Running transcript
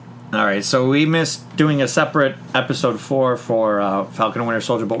All right, so we missed doing a separate episode 4 for Falcon and Winter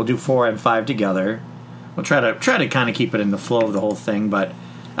Soldier, but we'll do 4 and 5 together. We'll try to kind of keep it in the flow of the whole thing, but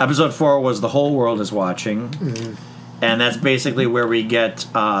episode 4 was The Whole World is Watching, and that's basically where we get,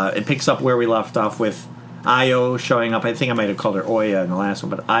 it picks up where we left off with Io showing up. I think I might have called her Oya in the last one,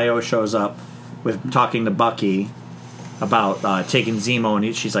 but Io shows up with talking to Bucky about taking Zemo,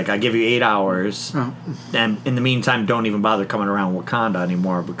 and she's like, I give you 8 hours, and in the meantime, don't even bother coming around Wakanda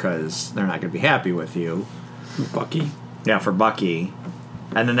anymore because they're not going to be happy with you. Bucky? Yeah, for Bucky.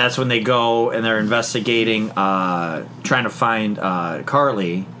 And then that's when they go and they're investigating, trying to find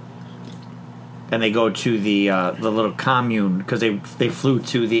Carly, and they go to the little commune, because they flew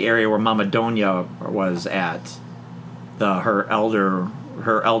to the area where Mama Donya was at, her elder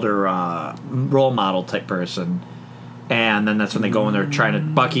role model type person. And then that's when they go and they're trying to...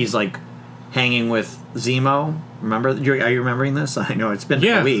 Bucky's, like, hanging with Zemo. Remember? Are you remembering this? I know, it's been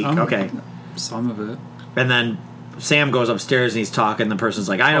a week. Okay. Some of it. And then Sam goes upstairs and he's talking. The person's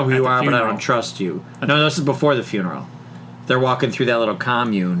like, I know who you are, but I don't trust you. No, this is before the funeral. They're walking through that little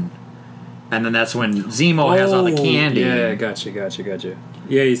commune. And then that's when Zemo has all the candy. Yeah, gotcha.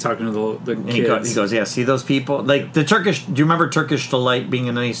 Yeah, he's talking to the kids. He goes, yeah, see those people? Like, the Turkish... Do you remember Turkish Delight being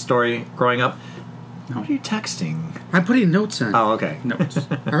in any story growing up? No. What are you texting? I'm putting notes in. Oh, okay. Notes.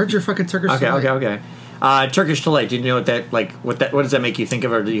 I heard your fucking Turkish Delight. Okay. Turkish Delight. Do you know what that what does that make you think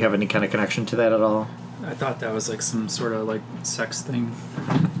of, or do you have any kind of connection to that at all? I thought that was like some sort of like sex thing,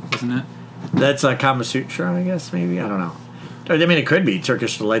 wasn't it? That's a Kama Sutra, I guess. Maybe, I don't know. I mean, it could be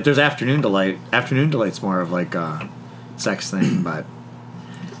Turkish Delight. There's Afternoon Delight. Afternoon Delight's more of like a sex thing, but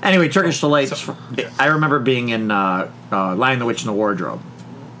anyway, Turkish Delight. I remember being in Lion the Witch in the Wardrobe.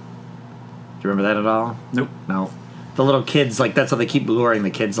 Do you remember that at all? Nope. No. The little kids, like, that's how they keep luring the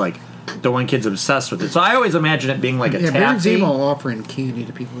kids, like, the one kid's obsessed with it. So I always imagine it being like a taffy. Baron Zemo offering candy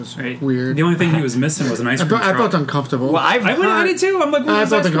to people was weird. The only thing he was missing was an ice cream truck. I felt uncomfortable. Well, I did too. I'm like, I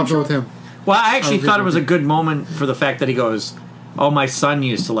felt uncomfortable with him. Well, I actually thought it was a good moment for the fact that he goes, oh, my son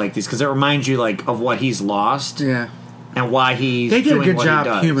used to like these, because it reminds you, like, of what he's lost. Yeah. And why he's They did doing a good what job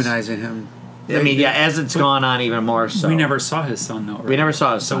he does. humanizing him. I mean, yeah, as it's gone on even more so. We never saw his son, though. Right? We never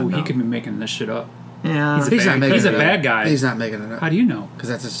saw his son, So he no. could be making this shit up. Yeah. He's not making He's it a up. bad guy. He's not making it up. How do you know? Because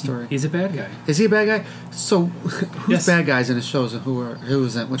that's his story. He's a bad guy. Is he a bad guy? So, who's Yes. bad guys in the shows and who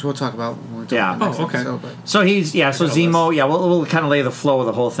isn't? Which we'll talk about when we talk about next okay. episode. But. So he's, so got a Zemo, list. we'll kind of lay the flow of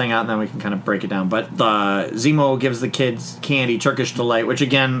the whole thing out, and then we can kind of break it down. But Zemo gives the kids candy, Turkish Delight, which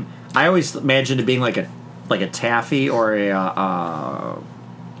again, I always imagined it being like a taffy or a,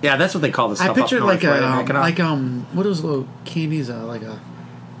 yeah, that's what they call the stuff. I pictured up north, right? what are those little candies? Like a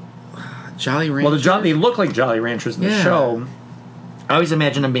Jolly Rancher. Well, they look like Jolly Ranchers in the show. I always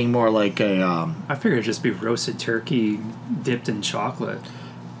imagine them being more like a, I figured it'd just be roasted turkey dipped in chocolate.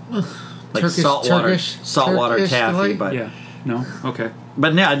 like Turkish saltwater taffy, Delight? but Yeah. No? Okay.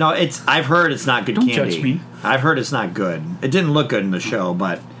 But no, I've heard it's not good Don't candy. judge me. I've heard it's not good. It didn't look good in the show,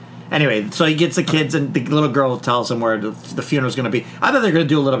 but anyway, so he gets the kids, and the little girl tells him where the funeral's going to be. I thought they were going to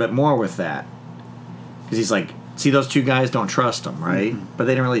do a little bit more with that, because he's like, see those two guys, don't trust them, right? Mm-hmm. But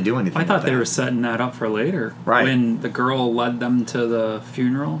they didn't really do anything. I thought with they that. were setting that up for later. Right. When the girl led them to the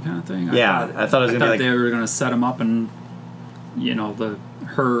funeral kind of thing. I thought it was going to be like... they were going to set them up, and, you know, the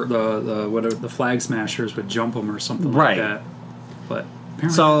flag smashers would jump them or something like that. But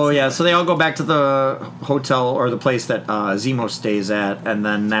apparently so they all go back to the hotel or the place that Zemo stays at, and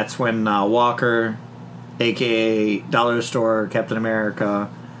then that's when Walker, a.k.a. Dollar Store Captain America,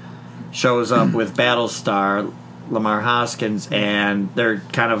 shows up with Battlestar, Lamar Hoskins, and they're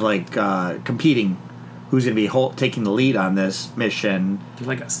kind of like competing who's going to be taking the lead on this mission. They're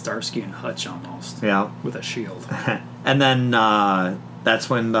like a Starsky and Hutch almost. Yeah. With a shield. And then that's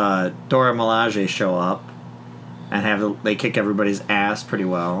when Dora Milaje show up and they kick everybody's ass pretty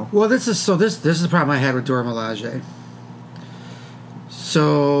well. Well, this is the problem I had with Dora Milaje.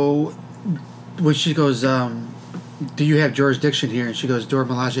 So when she goes, do you have jurisdiction here? And she goes, Dora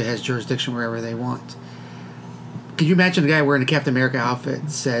Milaje has jurisdiction wherever they want. Can you imagine the guy wearing a Captain America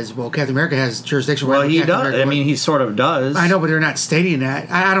outfit says, well, Captain America has jurisdiction wherever he Captain does. America I mean, he sort of does. I know, but they're not stating that.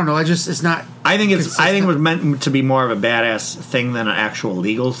 I don't know. It's not. I think it was meant to be more of a badass thing than an actual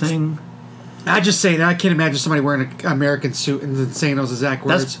legal thing. I just say that I can't imagine somebody wearing an American suit and then saying those exact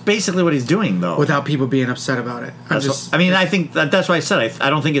words. That's basically what he's doing, though. Without people being upset about it. I think that's why I said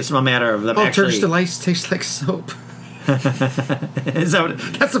I don't think it's a matter of them actually... Turkish Delight tastes like soap. Is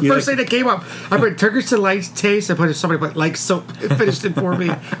that that's the first thing that came up. I put Turkish Delight taste. I put somebody put like soap. It finished it for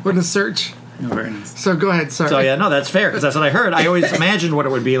me with a search. Oh, very nice. So go ahead. Sorry. So that's fair, because that's what I heard. I always imagined what it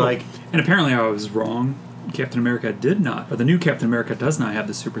would be like. And apparently I was wrong. Captain America did not, or the new Captain America does not have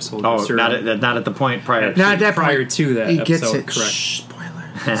the super soldier Oh, serum. not at the point prior. Not at that prior point. to that He episode, gets it. correct. Shh,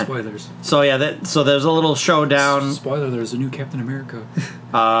 spoiler. Spoilers. So yeah, so there's a little showdown. Spoiler: there's a new Captain America.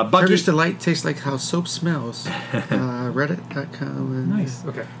 Bucky. Turkish Delight tastes like how soap smells. Reddit.com. Nice.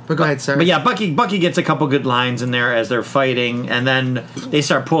 Okay. But go ahead, sorry. But yeah, Bucky gets a couple good lines in there as they're fighting, and then they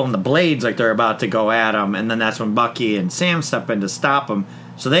start pulling the blades like they're about to go at him, and then that's when Bucky and Sam step in to stop him.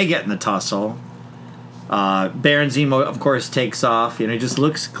 So they get in the tussle. Baron Zemo, of course, takes off. He just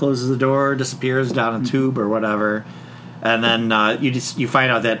looks, closes the door, disappears down a tube or whatever, and then you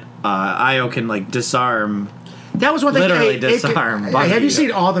find out that Io can disarm. That was one thing. Literally disarm Bucky. Have you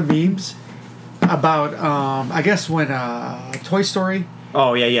seen all the memes about? I guess when Toy Story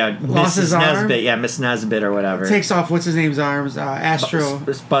Oh yeah, lost his Mrs. arm? Nesbit, Miss Nesbit or whatever. takes off what's his name's arms, Astro,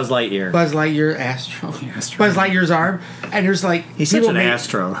 Buzz Lightyear. Buzz Lightyear, Astro, Astro. Buzz Lightyear's arm, and there's He's such an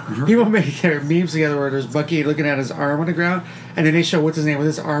astro. People make their memes together where there's Bucky looking at his arm on the ground, and then they show what's his name with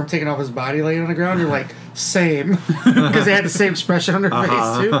his arm taking off his body laying on the ground. You're like, same, because they had the same expression on their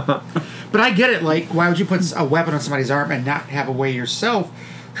face too. But I get it. Why would you put a weapon on somebody's arm and not have a way yourself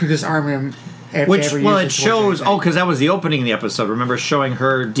to disarm him? It shows. Because that was the opening of the episode. Remember showing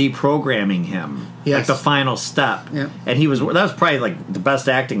her deprogramming him, Yes. the final step. Yeah. And that was probably the best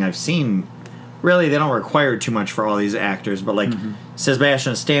acting I've seen. Really, they don't require too much for all these actors, but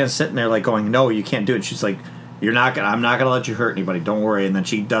Sebastian Stan's sitting there going, "No, you can't do it." She's like, "I'm not gonna let you hurt anybody. Don't worry." And then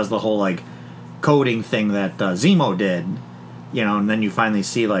she does the whole coding thing that Zemo did, and then you finally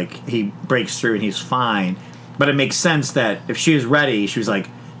see he breaks through and he's fine. But it makes sense that if she was ready, she was like,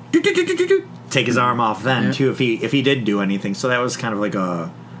 "Do-do-do-do-do-do." Take his arm off then too if he did do anything. So that was kind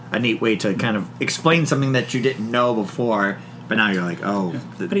of a neat way to kind of explain something that you didn't know before, but now you're like, oh.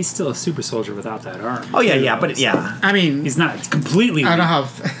 But he's still a super soldier without that arm. Oh yeah, but yeah. I mean, He's not completely. I don't know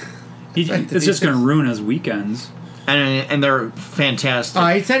weak. how. It's just going to ruin his weekends. And they're fantastic.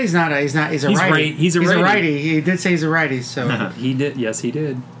 He said he's not. He's a He's righty. right. He's a righty. He did say he's a righty. So He did. Yes, he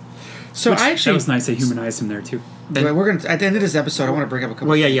did. so Which, I actually that was nice. They humanized him there too. we're gonna at the end of this episode. I want to bring up a couple.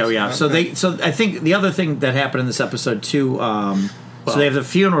 Well, yeah. So I think the other thing that happened in this episode too. So they have the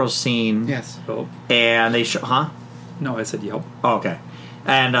funeral scene. Yes. Oh And they huh? no, I said yelp. Oh, okay.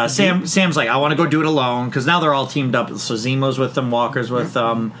 And Sam's like, I want to go do it alone because now they're all teamed up. So Zemo's with them, Walker's with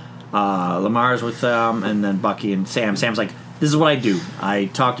them, Lamar's with them, and then Bucky and Sam. Sam's like, this is what I do. I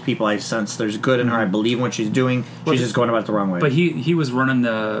talk to people. I sense there's good in her. I believe in what she's doing. She's just going about it the wrong way. But he was running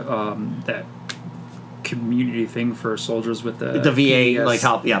the that community thing for soldiers with the VA PS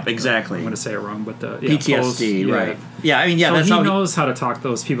help. Yep, exactly. I'm going to say it wrong, but the PTSD, right? Yeah, I mean, So that's he how knows how to talk to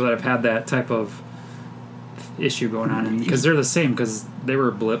those people that have had that type of issue going on, because they're the same, because they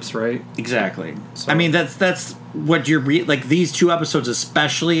were blips, right? Exactly. So- I mean, that's what you're these two episodes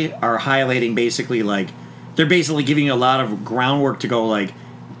especially are highlighting. Basically, they're basically giving you a lot of groundwork to go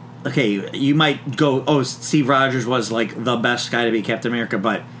okay, you might go, oh, Steve Rogers was the best guy to be Captain America,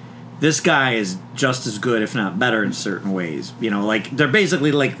 but this guy is just as good, if not better, in certain ways. They're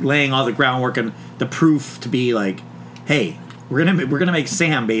basically laying all the groundwork and the proof to be hey, we're gonna make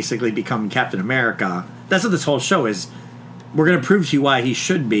Sam basically become Captain America. That's what this whole show is. We're gonna prove to you why he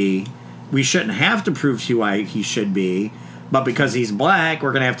should be. We shouldn't have to prove to you why he should be, but because he's black,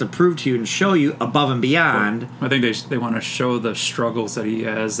 we're gonna have to prove to you and show you above and beyond. I think they want to show the struggles that he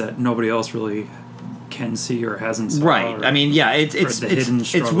has that nobody else really can see or hasn't saw. Right. I mean, yeah, it's the hidden it's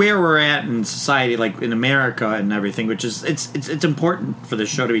struggle. where we're at in society, in America and everything, which is it's important for the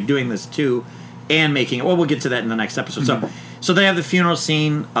show to be doing this too, and making it. Well, we'll get to that in the next episode. So they have the funeral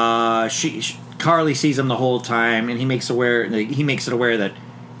scene. Carly sees him the whole time, and he makes it aware that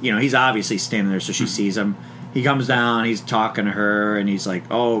he's obviously standing there, so she sees him. He comes down, he's talking to her, and he's like,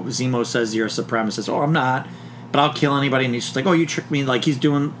 "Oh, Zemo says you're a supremacist." "Oh, I'm not, but I'll kill anybody." And he's just like, "Oh, you tricked me." He's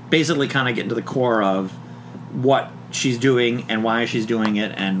doing basically kind of getting to the core of what she's doing and why she's doing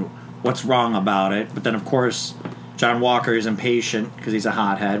it and what's wrong about it. But then, of course, John Walker is impatient because he's a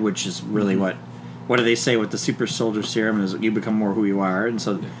hothead, which is really what do they say with the super soldier serum is you become more who you are. And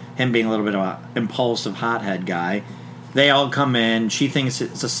so him being a little bit of an impulsive hothead guy, they all come in. She thinks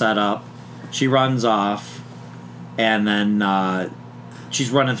it's a setup. She runs off, and then she's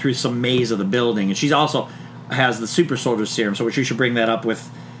running through some maze of the building, and she's also has the super soldier serum, so we should bring that up with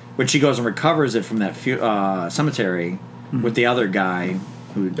when she goes and recovers it from that cemetery with the other guy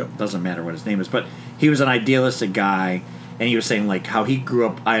who doesn't matter what his name is, but he was an idealistic guy, and he was saying how he grew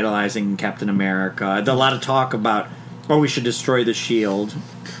up idolizing Captain America. A lot of talk about, we should destroy the shield,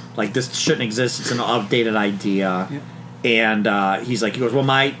 this shouldn't exist, it's an outdated idea. Yeah. And he goes, well,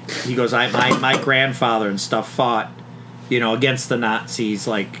 my grandfather and stuff fought against the Nazis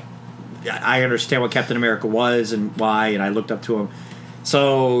I understand what Captain America was and why, and I looked up to him.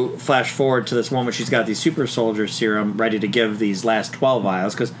 So flash forward to this moment, she's got these super soldier serum ready to give these last 12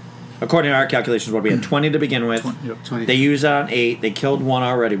 vials, because according to our calculations, what we had 20 to begin with. 20. They use on 8. They killed 1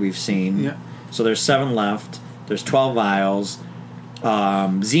 already, we've seen. Yeah. So there's 7 left. There's 12 vials.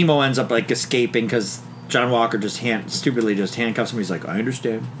 Zemo ends up like escaping because John Walker just stupidly handcuffs him. He's like, I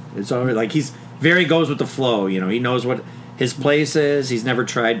understand. It's all right. Like, he's very goes with the flow. You know, he knows what his place is. He's never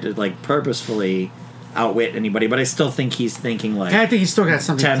tried to like purposefully outwit anybody, but I still think he's thinking like I think he's still got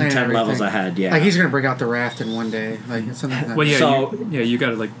something 10 planned and levels everything. ahead. Yeah, Like he's gonna break out the raft in one day. Like it's something like that. Well, yeah, So- you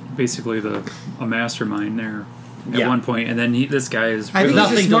got like basically a mastermind there at Yeah. one point, and then this guy is. I think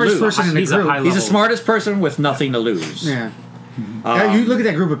nothing he's to the smartest lose. person in the He's a group. high he's the level. smartest person with nothing to lose. Yeah. Yeah, you look at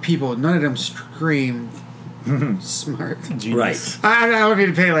that group of people. None of them scream smart. Genius. Right. I don't mean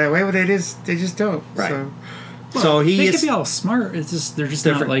to pay that way, but they just don't. Right. So. So he They is could be all smart. It's just they're just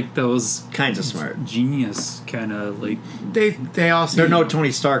Different not like those kinds of smart. genius kind of like. They all see They're no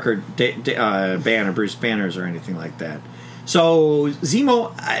Tony Stark or Banner, Bruce Banners, or anything like that. So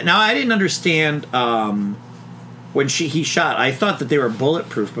Zemo. Now I didn't understand when he shot. I thought that they were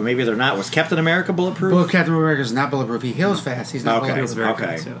bulletproof, but maybe they're not. Was Captain America bulletproof? Well, Captain America's not bulletproof. He heals fast. He's not Okay. Feels bulletproof.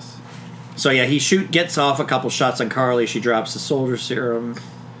 very Okay. fast, yes. So yeah, he gets off a couple shots on Carly. She drops the soldier serum.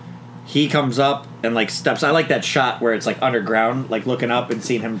 He comes up and like steps. I like that shot where it's like underground, like looking up and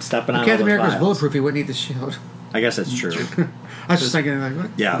seeing him stepping on. Captain all those America's vials. bulletproof. He wouldn't need the shield. I guess that's true. I was just thinking like,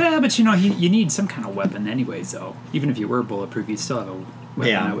 what? Yeah. Yeah, but you know, you need some kind of weapon anyways, though. Even if you were bulletproof, you'd still have a weapon,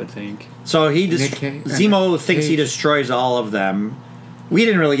 Yeah. I would think. So he Nick Cage- Zemo thinks he Cage. destroys all of them. We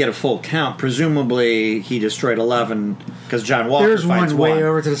didn't really get a full count. Presumably, he destroyed 11 because John Walker There's finds one way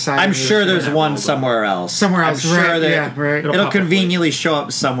over to the side. I'm of the- sure there's Yeah, one well, somewhere else. Somewhere else, I'm sure right, that yeah, right. It'll it'll pop up conveniently show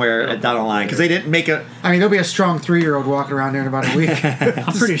up somewhere down the line because they didn't make a. I mean, there'll be a strong 3-year-old walking around there in about a week.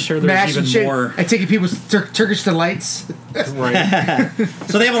 I'm pretty sure there's Mashing even shit more. and taking people's Turkish delights. Right.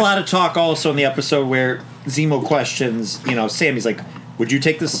 So they have a lot of talk also in the episode where Zemo questions, Sam. He's like, "Would you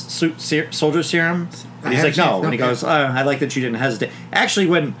take this soldier serum?" And he's I like, had a "No." chance, And he no. goes, "I like that you didn't hesitate." Actually,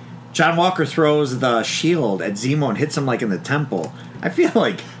 when John Walker throws the shield at Zemo and hits him like in the temple, I feel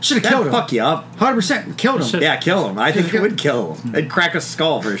like Should've that'd killed him. fuck you up. 100% killed him. Shit. Yeah, kill him. I think it kill- would kill him. It'd crack a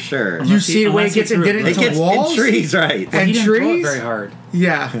skull for sure. You see the way it Unless he gets and threw did it- it It into gets walls? in trees, right? And he didn't throw it trees? very hard.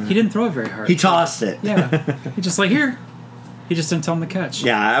 Yeah. He didn't throw it very hard. He tossed it. Yeah. He just like, here. He just didn't tell him to catch.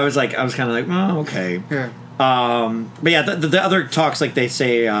 Yeah, I was kind of like, oh, okay. Yeah. But yeah, the other talks, like they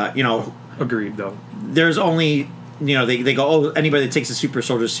say, Agreed, though. there's only, they go, oh, anybody that takes a super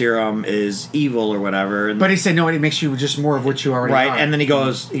soldier serum is evil or whatever. And, But he said, no, it makes you just more of what you already right, are. and then he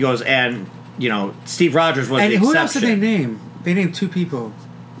goes, and, Steve Rogers was And the who exception. else did they name? They named 2 people.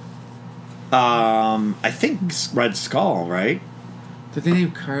 I think Red Skull, right? Did they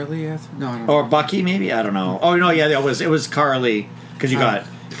name Carly after? No, I don't know. Or Bucky, maybe? I don't know. Oh, no, yeah, it was Carly,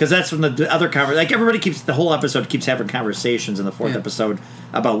 because that's when the other like everybody the whole episode keeps having conversations in the 4th Yeah. episode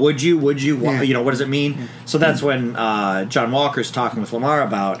about would you, what Yeah. does it mean? Yeah. So that's when John Walker's talking with Lamar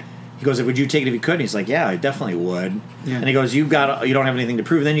about, he goes, would you take it if you could? And he's like, yeah, I definitely would. Yeah. And he goes, you don't have anything to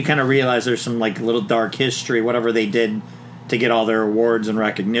prove. And then you kind of realize there's some like little dark history, whatever they did to get all their awards and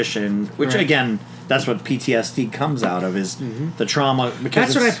recognition, which Right. again, that's what PTSD comes out of, is the trauma.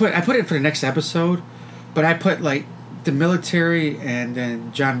 Because That's what I it's- put. I put it for the next episode, but I put like the military and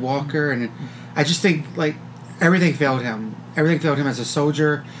then John Walker, and I just think like everything failed him. Everything failed him as a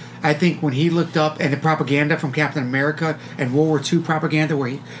soldier. I think when he looked up and the propaganda from Captain America and World War II propaganda,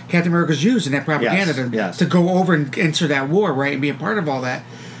 where Captain America's used in that propaganda Yes. to go over and enter that war, right, and be a part of all that.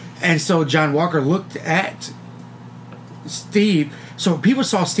 And so John Walker looked at Steve. So people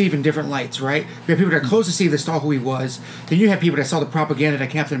saw Steve in different lights, right? You had people that are close to Steve that saw who he was. Then you had people that saw the propaganda that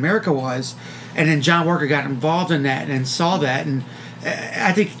Captain America was. And then John Walker got involved in that and saw that. And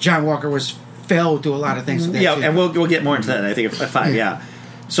I think John Walker was failed to a lot of things. with that Yeah, too. and we'll get more into that. I think at 5. Yeah.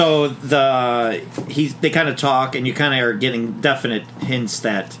 So they kind of talk, and you kind of are getting definite hints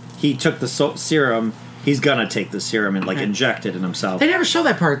that he took the serum. He's gonna take the serum and inject it in himself. They never show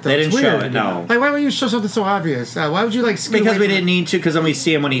that part though. They It's didn't show weird. it, no. Like, why would you show something so obvious? Why would you scoot Because away we from didn't need to. Because then we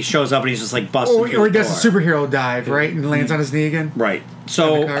see him when he shows up and he's just busting. Or through he the does a door. superhero dive, right, and lands on his knee again. Right. On the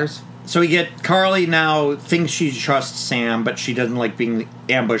So cars. we get Carly now thinks she trusts Sam, but she doesn't like being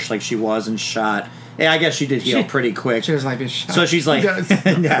ambushed like she was and shot. Yeah, I guess she did heal pretty quick. She doesn't like being shot. So she's like, She does.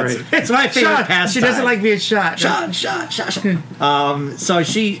 it's my favorite Shot. pastime. She doesn't like being shot. Shot. So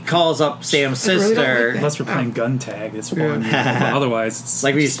she calls up Sam's I really don't sister, like Unless we're playing gun tag, it's fun. Yeah. But otherwise, it's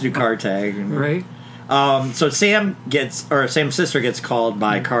like we used to do car tag. right. So Sam's sister gets called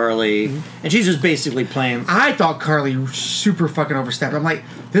by Carly, and she's just basically playing. I thought Carly super fucking overstepped. I'm like,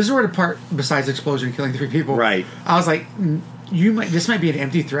 this is where the part besides the explosion and killing 3 people. Right. I was like, this might be an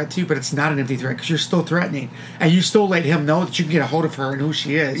empty threat to you, but it's not an empty threat because you're still threatening, and you still let him know that you can get a hold of her and who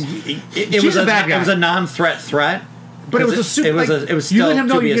she is. It was a bad guy. It was a non-threat threat. But it was a super. It was you still let him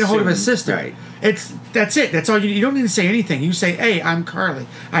know to be you get a hold of his assumed. sister. Right. That's it. That's all you don't need to say anything. You say, "Hey, I'm Carly.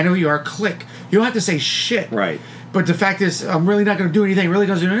 I know you are." Click. You don't have to say shit. Right. But the fact is, I'm really not going to do anything. Really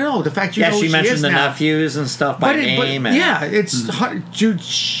goes, no. The fact you know she who mentioned is the now. nephews and stuff by name. It's Jude.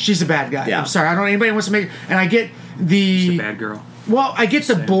 She's a bad guy. Yeah. I'm sorry. I don't. Anybody wants to make. And I get the She's a bad girl. Well, I get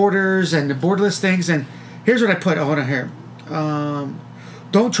the borders and the borderless things. And here's what I put. Hold on here.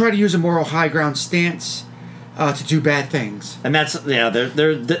 Don't try to use a moral high ground stance to do bad things. And that's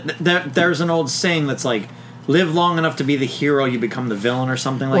there's an old saying that's like, live long enough to be the hero, you become the villain, or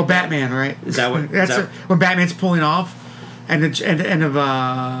something like that. Well, Batman, right? Is that what? When Batman's pulling off, and at the end of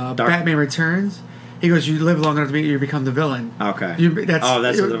Batman Returns, he goes, "You live long enough to you become the villain." Okay. Okay. That's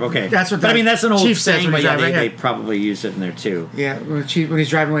okay. That's what. But I mean, that's an old Chief says saying, when but he's driving, they probably used it in there too. Yeah, when he's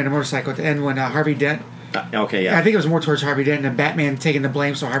driving away in a motorcycle at the end, when Harvey Dent. Okay, yeah. I think it was more towards Harvey Dent and Batman taking the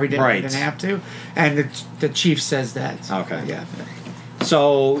blame, so Harvey Dent didn't have to. And the chief says that. Okay. Yeah.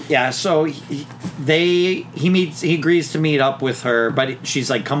 So he agrees to meet up with her, but she's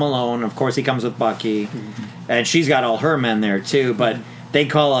like, come alone. Of course, he comes with Bucky, and she's got all her men there too. But they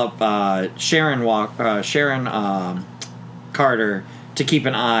call up Sharon Carter to keep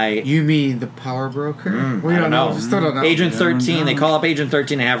an eye. You mean the power broker? We I don't know. Still don't know. Agent 13. They call up Agent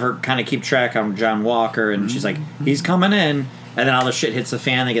 13 to have her kind of keep track on John Walker, and she's like, he's coming in. And then all the shit hits the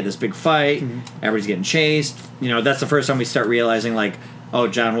fan. They get this big fight. Everybody's getting chased. That's the first time we start realizing, like, oh,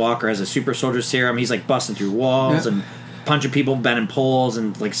 John Walker has a super soldier serum. He's like busting through walls and punching people, bending poles,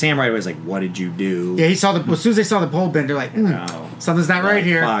 and like Sam right away was like, "What did you do?" Yeah, he saw as soon as they saw the pole bend, they're like, something's not right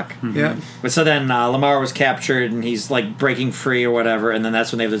here. Fuck. Yeah. But so then Lamar was captured, and he's like breaking free or whatever, and then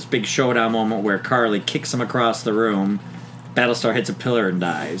that's when they have this big showdown moment where Carly kicks him across the room. Battlestar hits a pillar and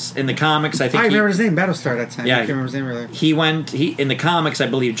dies. In the comics, I think I remember his name, Battlestar. That time. Yeah, I can't remember his name really. He in the comics, I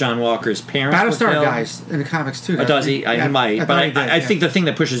believe John Walker's parents. Battlestar were killed. dies in the comics too. Oh, does he? He might. But I think the the thing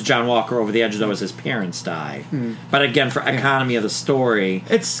that pushes John Walker over the edge, though, is his parents die. But again, for economy of the story...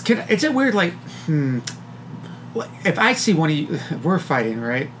 It's a weird, like... If I see one of you... If we're fighting,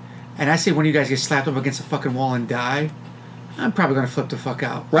 right? And I see one of you guys get slapped up against a fucking wall and die, I'm probably going to flip the fuck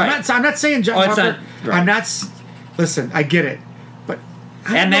out. Right. I'm not saying John Walker... Right. I'm not... Listen, I get it. But...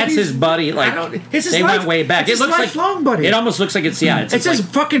 And that's his buddy. Like they went way back. It looks like lifelong buddy. It almost looks like it's It's his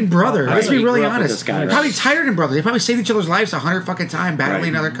fucking brother. Let's be really honest. This guy, right? Probably tired him, brother. They probably saved each other's lives 100 fucking times, battling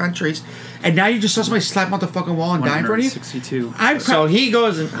in other countries, and now you just saw somebody slap him off the fucking wall and die in front of you. 162. So he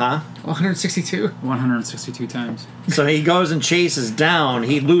goes and 162. 162 times. So he goes and chases down.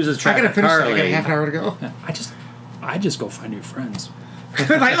 He loses track I gotta of finish. Carly. I got half an hour to go. I just go find new friends.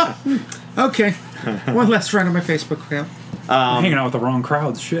 Like, okay, one less friend on my Facebook account. Hanging out with the wrong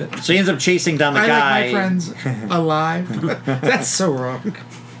crowds. Shit. So he ends up chasing down the I guy. like my friends alive. That's so wrong.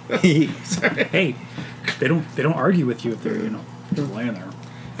 Hey, they don't argue with you if they're just laying there.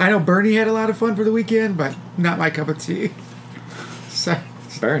 I know Bernie had a lot of fun for the weekend, but not my cup of tea. So,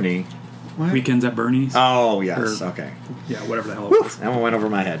 Bernie. what? Weekends at Bernie's. Oh yes. Okay. Yeah, whatever the hell it was. That one went over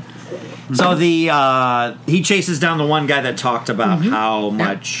my head. So he chases down the one guy that talked about how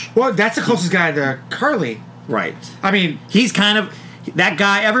much. Well, that's the closest guy to Carly. Right. I mean, He's kind of that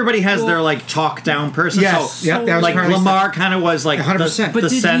guy. Everybody has their like talk down person. Yes, So, yep, that was like Carly's Lamar kind of was like 100%. the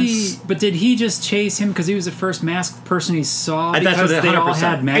sense. But did he just chase him because he was the first masked person he saw? That's Because what they all 100%.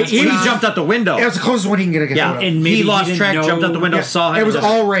 had masks. He He- jumped out the window. it was the closest one he can get. Yeah, hold of. And maybe he lost didn't track, know- jumped out the window, Yeah, saw him. it was and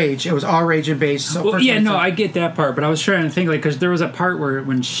all rage. It was all rage and base. So Well, first yeah, one no, said- I get that part, but I was trying to think because there was a part where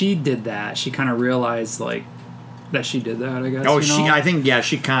when she did that, she kind of realized that she did that. I guess. Oh, you know? I think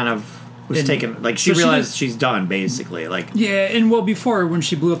she kind of was And- taken. Like she so she realized did- she's done basically. Like Yeah, and before when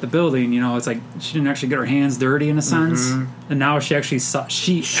she blew up the building, it's like she didn't actually get her hands dirty in a sense, and now she actually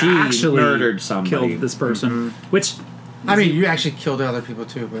she actually murdered somebody. killed this person, which. I mean, you actually killed other people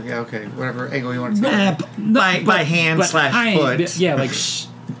too, but yeah, okay, whatever angle you want to take. by hand slash foot. Yeah, like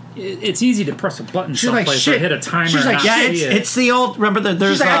it's easy to press a button She's like, someplace shit. or hit a timer. She's like, and not Yeah, see it. it's the old. Remember that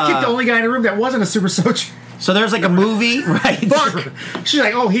there's She's like, I kicked the only guy in the room that wasn't a super soldier. so there's like a movie, right? Fuck. She's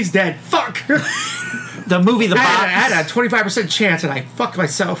like, oh, he's dead. Fuck. the movie The I Box. had a 25% chance, and I fucked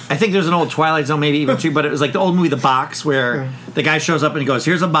myself. I think there's an old Twilight Zone, maybe even two, but it was like the old movie The Box, where the guy shows up and he goes,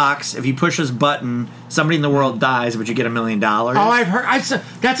 "Here's a box. If you push this button, somebody in the world dies, but you get $1 million." Oh, I've heard. I've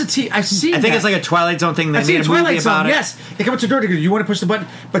seen I think it's like a Twilight Zone thing. They I've made seen a Twilight movie Zone. about it. Yes, they come up to the door. They go, "You want to push the button?"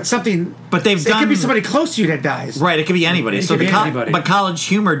 But something. But they've It done. could be somebody close to you that dies. Right, it could be anybody. It So could be anybody. But College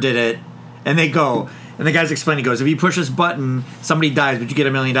Humor did it, and they go, and the guy's explaining. He goes, "If you push this button, somebody dies, but you get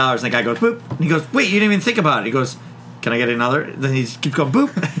 $1 million." And the guy goes, "Boop," and he goes, "Wait, you didn't even think about it." He goes, "Can I get another?" Then he just keeps going,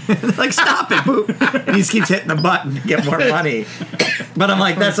 "Boop," like stop it, boop, and he just keeps hitting the button to get more money. But I'm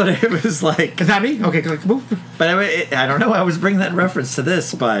like, that's what it was like. Is that me? Okay, click. Move. But I don't know. I was bringing that reference to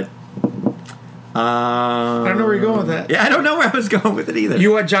this, but I don't know where you're going with that. yeah, I don't know where I was going with it either.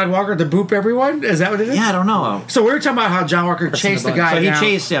 You want John Walker to boop everyone? Is that what it is? Yeah, I don't know. So we were talking about how John Walker chased the guy So he down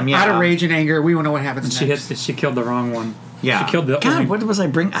chased him, yeah. out of rage and anger. We don't know what happens next. She killed the wrong one. Yeah. She killed the God, what was I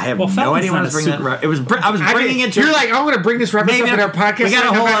bringing? I have Well, no Falcon's idea when I not was a bringing that. super- It was. I was bringing it to. You're like, I'm going to bring this reference Maybe up in our podcast. we got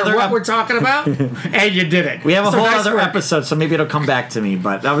a no whole matter other what we're talking about, and you did it. We have a So whole nice other work. episode, so maybe it'll come back to me.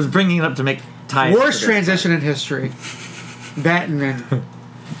 But I was bringing it up to make time. Worst transition in history. That and then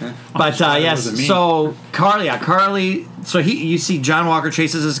But yes, wasn't me. so Carly. So you see John Walker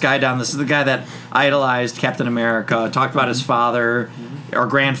chases this guy down. This is the guy that idolized Captain America. Talked about his father or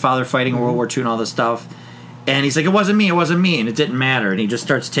grandfather fighting in World War II and all this stuff. And he's like, "It wasn't me. It wasn't me," and it didn't matter. And he just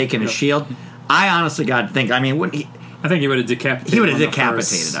starts taking his shield. I honestly got to think. I mean, wouldn't he? I think he would have decapitated. He would have one of the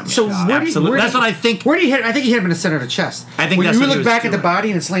decapitated first. him. So yeah, where do you- absolutely. where That's do what you- I think. where do you hit? I think he hit him in the center of the chest. I think when that's you what he look was back at the doing. body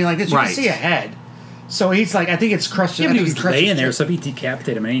and it's laying like this, you Right. can see a head. So he's like, I think it's crushed. Yeah, I but he think was he crushed laying his there, chest. so if he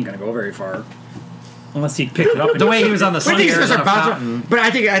decapitated him, he ain't gonna go very far. Unless he picked it up. The way he was on the But I think stairs it's on a bouncer- fountain. but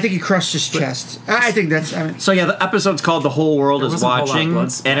I think he crushed his chest. I think that's. I mean, So yeah, the episode's called "The Whole World Is wasn't a whole lot of Watching,"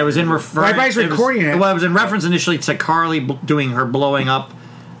 blood and it was in reference. Everybody's recording it. Well, it was in reference initially to Carly doing her blowing up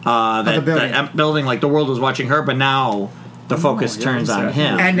that building. building, like the world was watching her, but now the focus yeah, turns on exactly.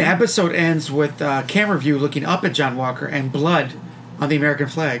 him. and the episode ends with camera view looking up at John Walker and blood on the American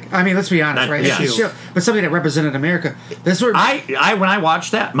flag. I mean, let's be honest, That- right? yeah. It's a shield, but something that represented America. That's what I when I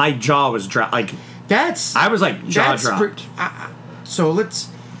watched that, my jaw was dropped. Like that's. I was like jaw that's dropped. So let's.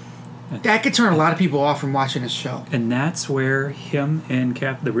 That could turn a lot of people off from watching this show. And that's where him and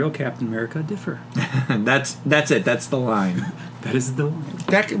the real Captain America differ. That's it. That's the line. That is the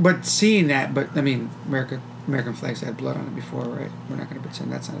But seeing that, but I mean, American flags had blood on it before, right? We're not going to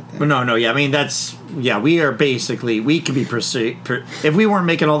pretend that's not a thing. But no, yeah. I mean, we are basically we could be if we weren't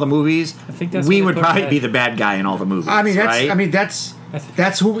making all the movies. I think that's we what would they put probably that- be the bad guy in all the movies. I mean, right?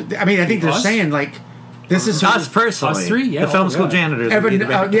 that's who. I mean, I think they're Us? saying like this is who. Us personally, Us three? Yeah, the film oh, school yeah. janitors. would be the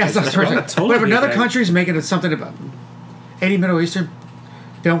bad Yes, guys. that's right. Totally But if be another bad. country's making it something about any Middle Eastern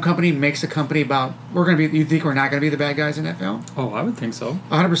film company makes a company about we're going to be. You think we're not going to be the bad guys in that film? Oh, I would think so.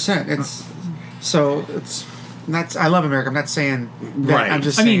 100%. It's not. I love America. I'm not saying that. Right. I'm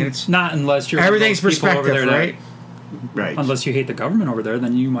just I saying mean, it's not unless you're everything's those people over perspective, there right? Right. Unless you hate the government over there,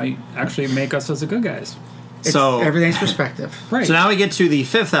 then you might actually make us as the good guys. Everything's perspective. Right. So now we get to the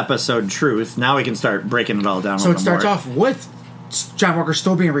 5th episode, Truth. Now we can start breaking it all down. So a it little starts more. off with John Walker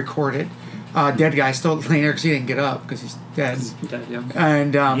still being recorded. Dead guy still laying there because he didn't get up because he's dead. Yeah.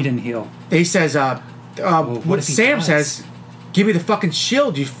 And He didn't heal. he says, what what if he Sam does? says, give me the fucking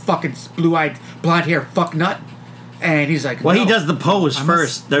shield, you fucking blue-eyed, blonde-haired fuck nut. And he's like, Well, he no. does the pose I must-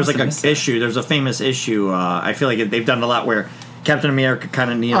 first. There's must like have a missed that. issue. There's a famous issue. I feel like they've done it a lot where Captain America kind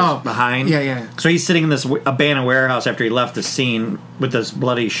of kneels behind. Yeah. So he's sitting in this abandoned warehouse after he left the scene with this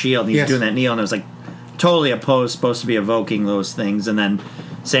bloody shield. And he's Yes. doing that kneel, and it was like totally a pose supposed to be evoking those things. And then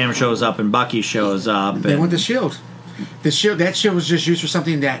Sam shows up and Bucky shows up. They and, want the shield. That shield was just used for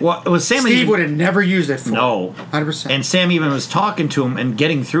something that well, it was Sam Steve even- would have never used it for. No. 100%. And Sam even was talking to him and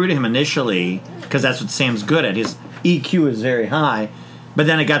getting through to him initially because that's what Sam's good at. His EQ is very high. But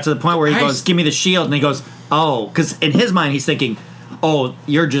then it got to the point where he goes, give me the shield. And he goes, oh, because in his mind he's thinking, oh,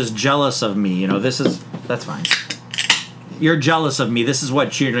 you're just jealous of me. You know, that's fine. You're jealous of me. This is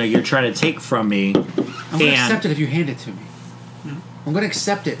what you're trying to take from me. I'm going to accept it if you hand it to me. I'm going to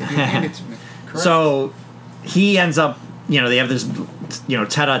accept it if you hand it to me. Correct. So he ends up, they have this,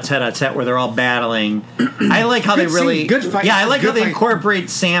 tete-a-tete where they're all battling. I like how Good they really, scene, good fight. Yeah, I like Good how they fight. incorporate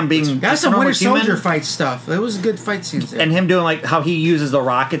Sam being That's a some normal Winter human, Soldier fight stuff. It was good fight scenes there. and him doing like how he uses the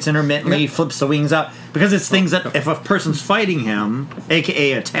rockets intermittently, Yep. flips the wings out because it's things that if a person's fighting him,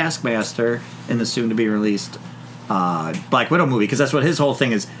 aka a Taskmaster in the soon-to-be released Black Widow movie, because that's what his whole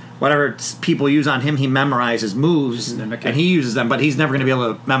thing is. Whatever people use on him, he memorizes moves, and he uses them. But he's never going to be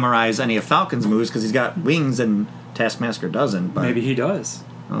able to memorize any of Falcon's moves because he's got wings and Taskmaster doesn't. But Maybe he does.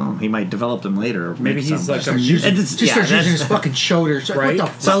 Oh, he might develop them later. or Maybe make he's some. like Starts a using, It's- just starts yeah, using his that's- fucking shoulders. Right? What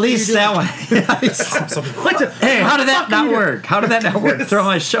the fuck So at least are you that doing? way. What the, Hey, how did that fuck are not you work? How did that not work? Throw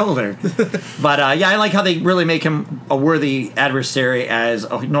my shoulder. But yeah, I like how they really make him a worthy adversary as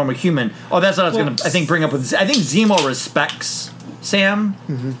a normal human. Oh, that's what I was going to, I think, bring up with. I think Zemo respects Sam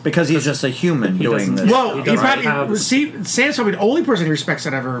because he's just a human doing doesn't- this. Well, He he doesn't probably have- see Sam's probably the only person he respects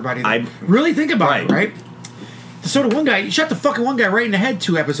out of everybody. I- Really think about it, Right. right? So the one guy, he shot the fucking one guy right in the head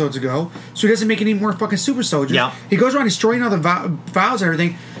 2 episodes ago, so he doesn't make any more fucking super soldiers. Yeah. He goes around destroying all the vials and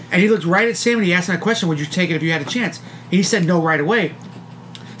everything, and he looked right at Sam and he asked him that question, would you take it if you had a chance? And he said no right away.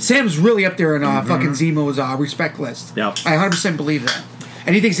 Sam's really up there in fucking Zemo's respect list. Yep. I 100% believe that.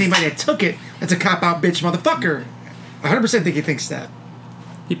 And he thinks anybody that took it, that's a cop-out bitch motherfucker. I 100% think he thinks that.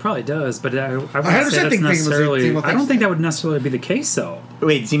 He probably does, but I wouldn't 100% say that's think necessarily. Zemo I don't thinks think that. that would necessarily be the case, though.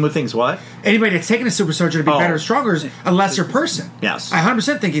 Wait, Zemo thinks what? Anybody that's taken a super soldier to be Oh. better or stronger is a lesser person. Yes. I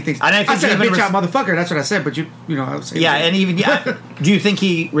 100% think he thinks. And I think said a even bitch out motherfucker. That's what I said. But you know, I was saying. Yeah, and even do you think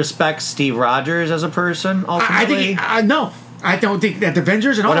he respects Steve Rogers as a person? Ultimately, I think no. I don't think that the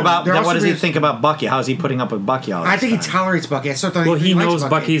Avengers and all. What about they're then? What also does he really- think about Bucky? How's he putting up with Bucky all I this think he time? tolerates Bucky. I still think Well, he likes knows Bucky.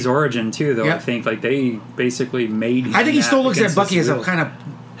 Bucky's origin too, though. I Yep. think like they basically made. I think he him still that looks at against Bucky his as a will. kind of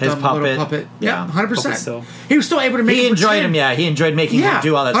His dumb puppet. little puppet. Yeah. Yeah, 100%. Puppet still. He was still able to make. He it enjoyed withstand. him. Yeah, he enjoyed making him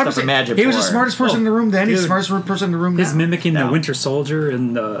do all that stuff for 100%. Magic. He was the War. smartest person in the room then. He's the Dude. smartest person in the room His now. mimicking Yeah. the Winter Soldier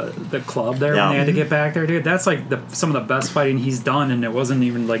and the club there Yeah. when they had to get back there, dude. That's like some of the best fighting he's done, and it wasn't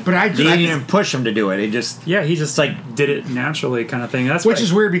even like. But He didn't even push him to do it. He just yeah, he just like did it naturally, kind of thing. That's which why-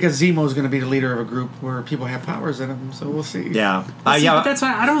 is weird because Zemo is going to be the leader of a group where people have powers in them. So we'll see. yeah, See, yeah. but that's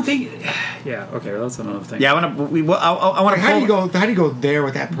why I don't think. Yeah, okay, that's another thing. Yeah, I want to. I want to. How do you go? How do you go there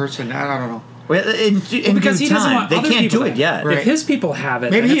with that person? I don't know. In because due he doesn't time. want They other can't people do to it yet. have Right. If his people have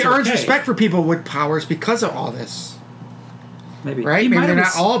it, Maybe then he it's earns okay. respect for people with powers because of all this, Maybe right? He Maybe might they're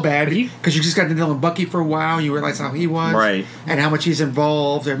have not all bad but he- because you just got to know Bucky for a while. You realize how he was, Right. and how much he's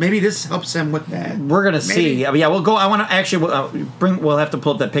involved, or maybe this helps him with that. We're gonna see. Maybe. Yeah, we'll go. I want to actually We'll have to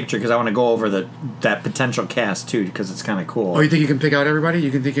pull up that picture because I want to go over that potential cast too because it's kind of cool. Oh, you think you can pick out everybody?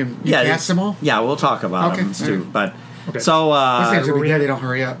 You can think you yeah, cast them all? Yeah, we'll talk about Okay, them too. alright. But Okay. so These names will be dead. They don't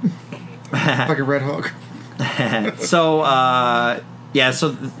hurry up. Fucking Red Hulk. yeah,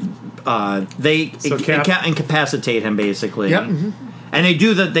 so they So Cap- incapacitate him basically. Yep. mhm. And they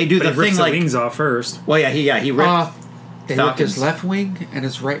do the But he thing rips the like wings off first. well he ripped They ripped his Falcons. left wing and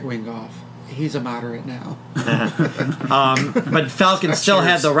his right wing off. He's a moderate now. but Falcon still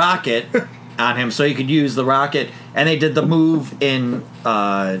had the rocket on him, so he could use the rocket. And they did the move in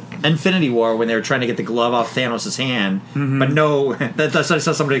Infinity War when they were trying to get the glove off Thanos' hand. But no, that's why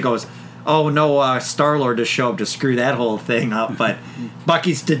somebody goes, "Oh no, Star-Lord to show up to screw that whole thing up." But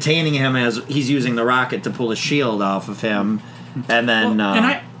Bucky's detaining him as he's using the rocket to pull the shield off of him, and then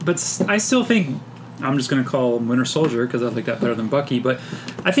Well, I still think I'm just going to call him Winter Soldier because I like that better than Bucky. But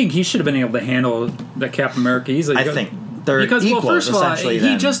I think he should have been able to handle the Captain America easily. I think they're because equals, well, first of all, essentially. he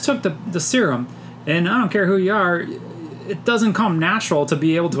then. just took the serum, and I don't care who you are. It doesn't come natural to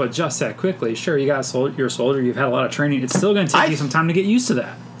be able to adjust that quickly. Sure, you got you're a soldier. You've had a lot of training. It's still going to take you some time to get used to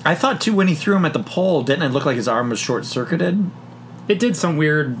that. I thought too when he threw him at the pole, didn't it look like his arm was short circuited? It did some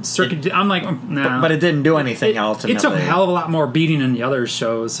weird circuit. I'm like, nah. But it didn't do anything ultimately. It took a hell of a lot more beating in the other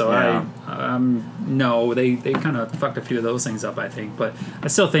shows, so Yeah. no, they kind of fucked a few of those things up, I think. But I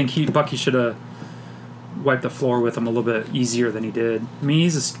still think Bucky should have wiped the floor with him a little bit easier than he did. I mean,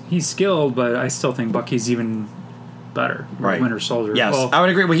 he's skilled, but I still think Bucky's even better. Right. Winter Soldier. Yes, Well, I would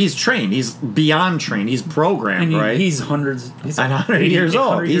agree. Well, he's trained. He's beyond trained. He's programmed, and right? he's hundreds. He's and 100 80, years old.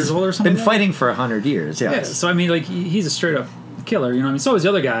 100 He's years old or something. been fighting for 100 years. Yeah, Yes. so I mean, like he's a straight up killer. You know what I mean? So is the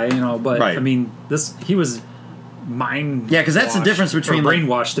other guy. You know, but Right. I mean, he was mind. Yeah, 'cause that's the washed, difference between, or like-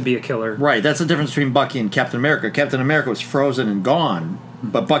 brainwashed to be a killer. Right. That's the difference between Bucky and Captain America. Captain America was frozen and gone,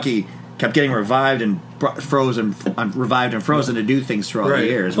 but Bucky kept getting revived and revived and frozen to do things throughout the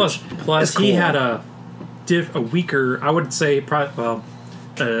years. Plus is he cool. had a weaker. I would say,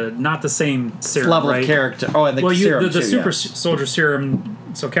 not the same serum level right? of character. Oh, and the Well, serum the too, super yes. soldier serum.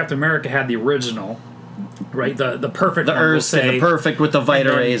 So Captain America had the original, right? The perfect. The one, we'll Earth say. and the perfect with the Vita And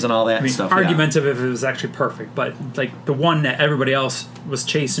then- rays and all that I mean, stuff. yeah. argumentative if it was actually perfect, but like the one that everybody else was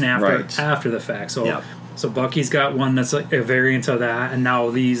chasing after Right. after the fact. So, Yeah. so Bucky's got one that's like a variant of that, and now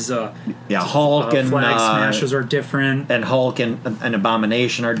these Hulk and flag smashes are different. and Hulk and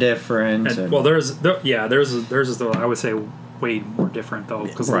Abomination are different. And, and- well, theirs is the I would say way more different though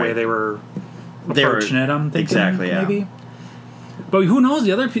because the way Right. they were They were- approaching it. I'm thinking exactly, yeah. maybe. But who knows?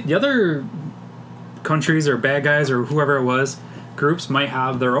 The other countries or bad guys or whoever it was, groups might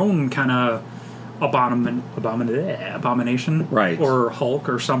have their own kind of Abomination, Right. or Hulk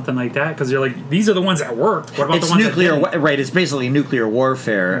or something like that, because you're like, these are the ones that worked. What about It's the ones nuclear, that didn't? right? It's basically nuclear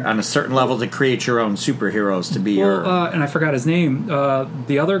warfare on a certain level to create your own superheroes to be your. And I forgot his name.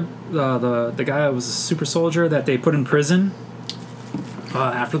 The other, the guy that was a super soldier that they put in prison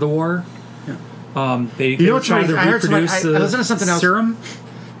after the war. They know were what's trying funny? to I heard somebody- reproduce I the listened to something else. serum.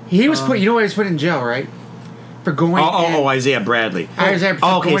 He was put. You know why he was put in jail, right? For going. Isaiah Bradley. Isaiah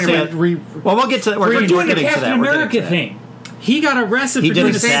Oh, okay. going So, and well, we'll get to. We're For doing the getting to Captain that. We're getting America to that. thing. He got arrested He for did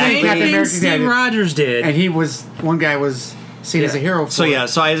doing the exactly- same Captain thing America Steve did. Rogers did. and he was one guy was seen as a hero. For So yeah,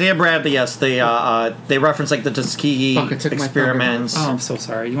 so Isaiah Bradley, yes, they reference like the Tuskegee Fucking took my experiments. Oh, I'm so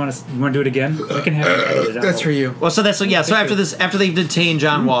sorry. You want to do it again? I can have it edited out. That's for you. Well, so so after they detain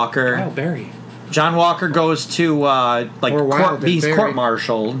John Walker, Oh, Barry. John Walker goes to like Or Wild and he's Barry.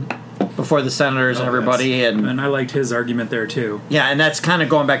 court-martialed before the senators and everybody, and I liked his argument there too. yeah, and that's kind of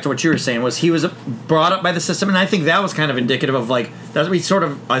going back to what you were saying, was he was brought up by the system, and I think that was kind of indicative of like that we sort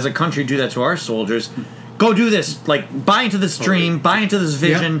of as a country do that to our soldiers. Go do this, like buy into this dream, buy into this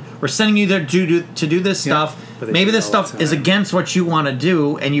vision. We're sending you there to do this stuff. But they Maybe do it this all the stuff is time. against what you want to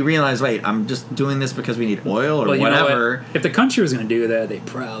do, and you realize, wait, I'm just doing this because we need oil or Well, you know whatever. what? If the country was going to do that, they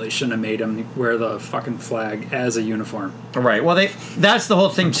probably shouldn't have made him wear the fucking flag as a uniform. Right. Well, that's the whole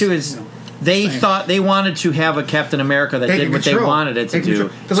thing too. Is they Same. thought they wanted to have a Captain America that did what they wanted it to do.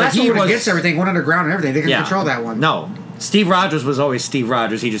 The last one went against everything, went underground and everything. They can control that one. No, Steve Rogers was always Steve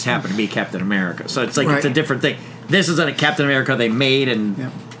Rogers. He just happened to be Captain America. So it's like it's a Right. different thing. This is a Captain America they made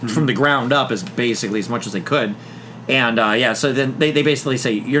and from the ground up as basically as much as they could. And so then they basically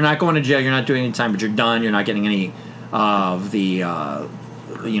say you're not going to jail, you're not doing any time, but you're done. You're not getting any of the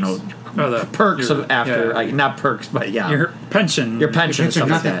The perks of after not perks, but your pension. your pension and stuff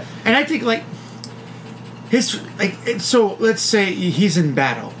like nothing. that. And I think like so let's say he's in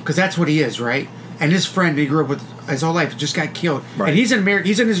battle because that's what he is, right? And his friend he grew up with his whole life just got killed, Right. and he's in America.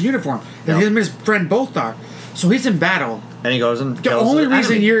 He's in his uniform, and Yep. him and his friend both are. So he's in battle. And he goes and The kills only the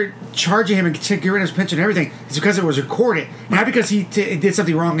reason enemy. you're charging him and getting rid of his pension and everything is because it was recorded, not because he did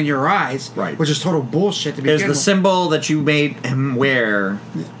something wrong in your eyes, Right. which is total bullshit to begin is the with. symbol that you made him wear.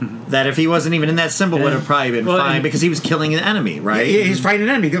 That if he wasn't even in that symbol, would have probably been Well, fine and- because he was killing an enemy, right? He's fighting an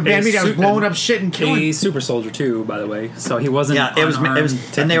enemy. The enemy that was blowing up shit and A killing. super soldier too, by the way. So he wasn't. Yeah, it was, and they were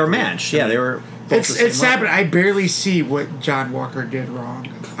technically. matched. Yeah, they were. both the It's same sad, but level. I barely see what John Walker did wrong.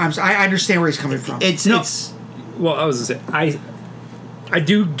 I understand where he's coming from. It's Well, I was gonna say I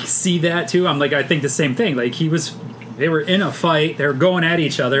do see that too. I think the same thing. Like they were in a fight. They were going at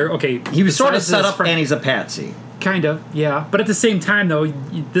each other. Okay, he was sort of besides set his up, friend- and he's a patsy. Kind of, yeah. But at the same time, though,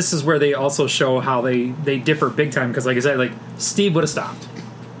 this is where they also show how they differ big time. Because, like I said, like Steve would have stopped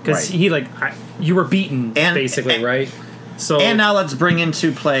because Right. you were beaten, And- basically, and- right? So And now let's bring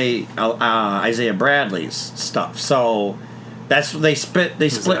into play Isaiah Bradley's stuff. So that's they split. They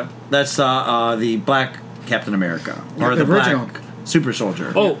split. that? That's the Black Captain America or the the original. Black Super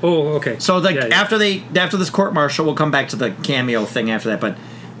Soldier. oh, okay. So like Yeah, yeah. after this court martial, we'll come back to the cameo thing after that. But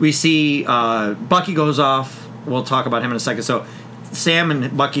we see Bucky goes off. We'll talk about him in a second. So Sam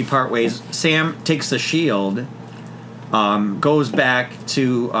and Bucky part ways. Sam takes the shield, goes back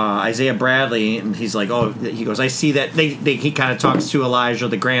to Isaiah Bradley, and he's like, "Oh," he goes, "I see that." He kind of talks to Elijah,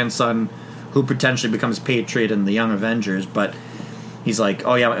 the grandson, who potentially becomes Patriot in the Young Avengers, but he's like,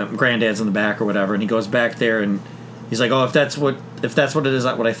 "Oh yeah, Granddad's in the back or whatever," and he goes back there and he's like, "Oh, if that's what it is,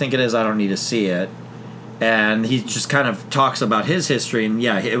 what I think it is, I don't need to see it." And he just kind of talks about his history, and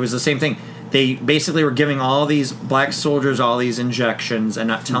yeah, it was the same thing. They basically were giving all these black soldiers all these injections and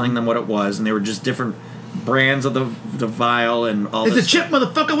not telling them what it was, and they were just different brands of the vial and all It's a this. chip,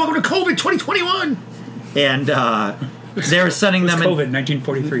 motherfucker. Welcome to COVID 2021. And they were sending them, COVID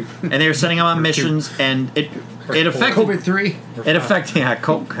 1943. and they were sending them on missions, and it affected COVID 3. It affected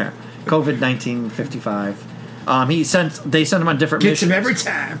COVID 1955. They sent him on different Gets missions. him every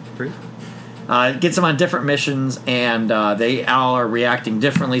time. Gets him on different missions, and they all are reacting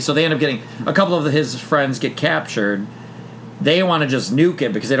differently. So they end up getting a couple of his friends get captured. They want to just nuke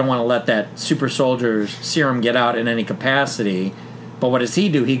it because they don't want to let that super soldier's serum get out in any capacity. But what does he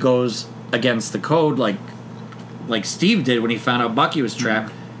do? He goes against the code, like Steve did when he found out Bucky was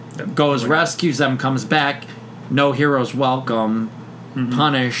trapped. Goes, rescues them, comes back. No heroes welcome.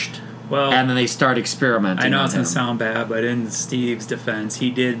 Punished. Well, and then they start experimenting. I know on it's going him. to sound bad, but in Steve's defense, he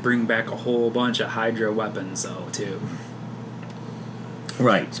did bring back a whole bunch of Hydra weapons, though, too.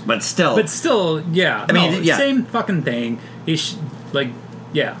 Right, but still. But still, yeah. I mean, yeah. Same fucking thing.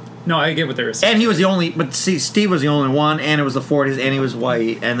 Yeah. No, I get what they're saying. And he was the only, but see, Steve was the only one, and it was the 40s, and he was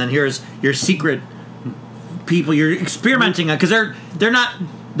white, and then here's your secret people you're experimenting on, because they're not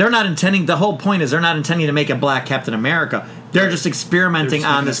they're not intending. The whole point is they're not intending to make a black Captain America. They're just experimenting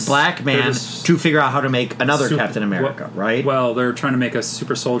on this black man to figure out how to make another Captain America, right? Well, they're trying to make a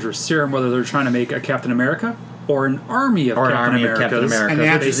super soldier serum. Whether they're trying to make a Captain America or an army of Captain America,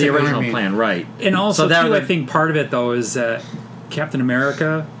 which is the original plan, right? And also, too, I think part of it though is that Captain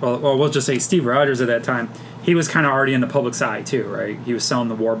America, well, we'll just say Steve Rogers at that time, he was kind of already in the public's eye too, right? He was selling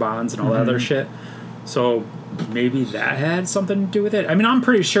the war bonds and all that other shit. So maybe that had something to do with it. I mean, I'm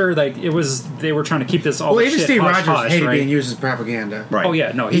pretty sure like it was they were trying to keep this all. Well, even Steve Rogers hated right? being used as propaganda. Right. Oh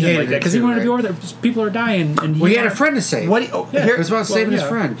yeah, no, he didn't like that because he wanted to be over there. People are dying, and he had a friend to save. What? It was about saving his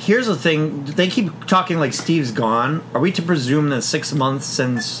friend. Here's the thing: they keep talking like Steve's gone. Are we to presume that 6 months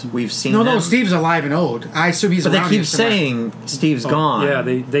since we've seen? No, Steve's alive and old. I assume he's. But around they keep saying Steve's gone. Yeah,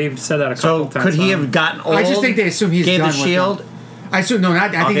 they've said that a couple times. So could he have gotten old? I just think they assume he's gave done the shield. With I assume no,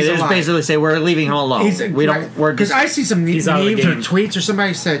 not. I think he's they alive. just basically say we're leaving him alone. We don't. We're because I see some memes or game. tweets or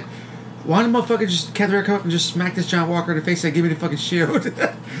somebody said, "Why don't motherfucker just Captain America up and just smack this John Walker in the face and give me the fucking shield?"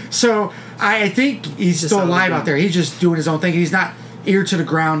 So I think he's still alive out there. He's just doing his own thing. He's not ear to the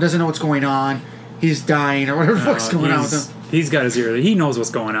ground. Doesn't know what's going on. He's dying or whatever the fuck's going on with him. He's got his ear. He knows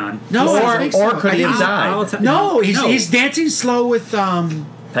what's going on. No, or could he have died? No, he's dancing slow with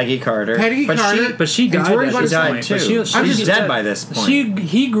Peggy Carter. But she died. She died too. She's dead by this point.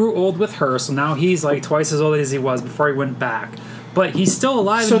 He grew old with her, so now he's like twice as old as he was before he went back. But he's still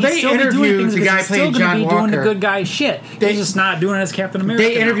alive. So and he's they still interviewed doing the guy playing John Walker. Doing the good guy shit. He's just not doing it as Captain America.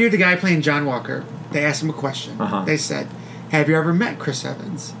 They interviewed the guy playing John Walker. They asked him a question. They said, "Have you ever met Chris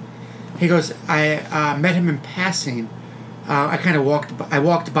Evans?" He goes, "I met him in passing. I kind of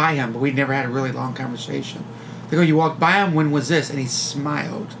walked by him, but we never had a really long conversation." They go, "You walked by him? When was this?" And he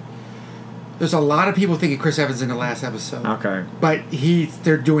smiled. There's a lot of people thinking Chris Evans in the last episode. Okay. But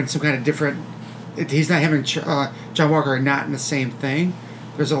they're doing some kind of different. He's not him and John Walker are not in the same thing.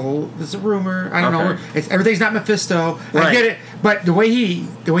 There's a rumor. I don't know. Everything's not Mephisto. Right. I get it. But the way he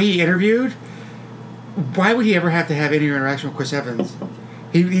interviewed, why would he ever have to have any interaction with Chris Evans?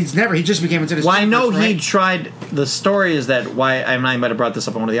 He's never. He just became into this. Well, I know he tried. The story is that I might have brought this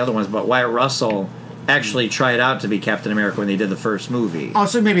up on one of the other ones, but Wyatt Russell actually tried out to be Captain America when they did the first movie. Oh,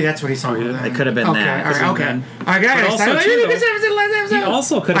 so maybe that's what he saw. It could have been that. Okay. He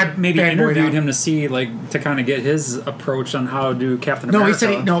also could have maybe interviewed him to see, to kind of get his approach on how to do Captain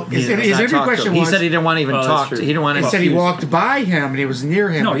America. No, he said his interview question was. He said he didn't want to even talk. He didn't want to. He said he walked by him and he was near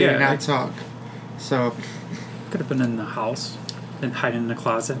him, but he did not talk. So could have been in the house and hiding in the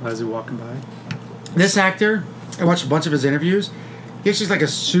closet as he walking by. This actor, I watched a bunch of his interviews. He's just like a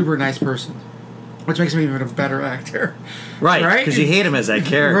super nice person, which makes him even a better actor. Right? Because you hate him as that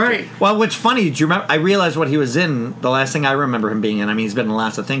character. Right. Well, what's funny, do you remember? I realized what he was in. The last thing I remember him being in. I mean, he's been in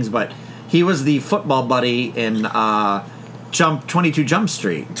lots of things, but he was the football buddy in 22 Jump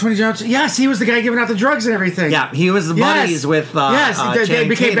Street. 20 Jump Street. Yes, he was the guy giving out the drugs and everything. Yeah, he was the buddies with. They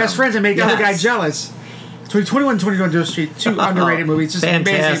became best friends and made the other guy jealous. 21 Jump Street, two underrated movies. Just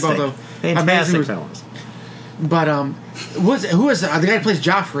fantastic. amazing. Fantastic films. But who was the guy who plays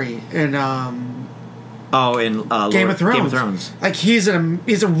Joffrey in Game of Thrones? Game of Thrones. Like he's a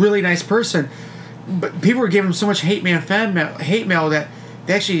really nice person, but people were giving him so much hate mail that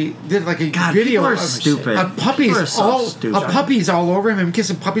they actually did like a video of stupid. Puppies all over him and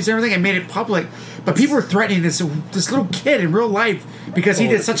kissing puppies and everything and made it public. But people were threatening this little kid in real life because he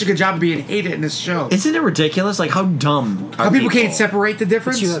did such a good job of being hated in this show. Isn't it ridiculous? Like how dumb how people can't separate the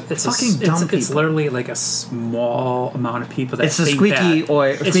difference? It's fucking dumb. It's literally like a small amount of people that it's the squeaky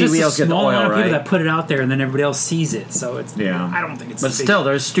oil. It's just a small amount of people that put it out there and then everybody else sees it. So it's I don't think it's. But still,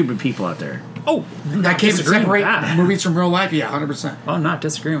 there's stupid people out there. Oh, that can't separate movies from real life. Yeah, 100%. I'm not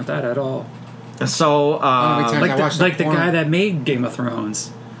disagreeing with that at all. So, like the guy that made Game of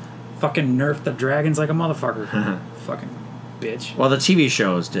Thrones, fucking nerfed the dragons like a motherfucker. Fucking bitch. Well, the TV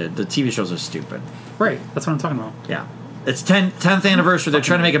shows did. The TV shows are stupid. Right. That's what I'm talking about. Yeah. It's 10th anniversary. They're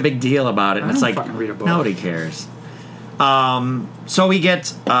trying to make a big deal about it, and it's like read a book. Nobody cares. So we get.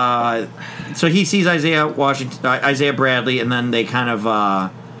 So he sees Isaiah Bradley, and then they kind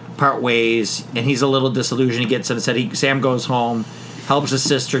of part ways, and he's a little disillusioned. He gets it. Sam goes home, helps his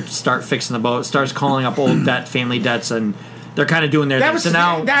sister start fixing the boat, starts calling up old family debts, and they're kind of doing their thing. So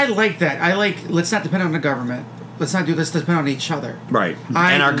now I like that. Let's not depend on the government. Let's not do this. Depend on each other. Right.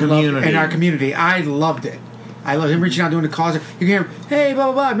 And our community. I loved it. I love him reaching out, doing the calls. You can hear him, hey, blah,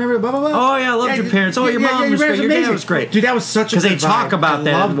 blah, blah. Remember, blah, blah, blah. Oh, yeah, I loved your parents. Oh, your mom was great. Your dad was great. Dude, that was such a good Because they talk vibe. about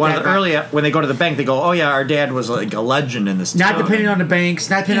that in one of the earlier, when they go to the bank, they go, oh, yeah, our dad was like a legend in this town. Not depending on the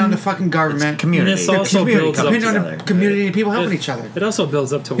banks, not depending on the fucking government. It's community. And this also builds up depending on the community and people helping each other. It also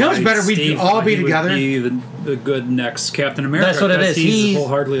builds up to why it's better we'd all be together. Be the good next Captain America. That's what it is. He's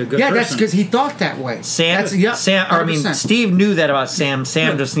wholeheartedly a good person. that's because he thought that way. Sam, I mean, 100%. Steve knew that about Sam.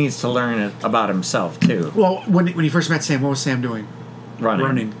 Sam just needs to learn it about himself too. Well, when he first met Sam, what was Sam doing?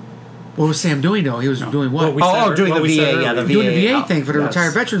 Running. What was Sam doing, though? He was doing what? Doing the VA, yeah, the VA. Doing the VA thing for the yes.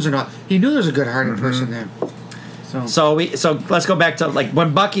 retired veterans and all. He knew there was a good-hearted person there. So let's go back to like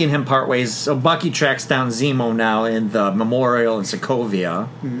when Bucky and him part ways. So Bucky tracks down Zemo now in the memorial in Sokovia,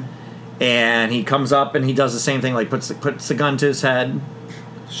 and he comes up and he does the same thing. Like puts the gun to his head,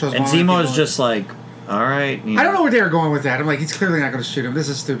 Shows and Walmart Zemo is people. just like, all right. I don't know where they were going with that. I'm like, he's clearly not going to shoot him. This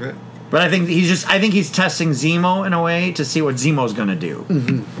is stupid. But I think he's testing Zemo in a way to see what Zemo's going to do.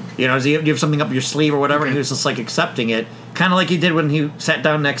 You know, do you have something up your sleeve or whatever? And he was just like accepting it, kind of like he did when he sat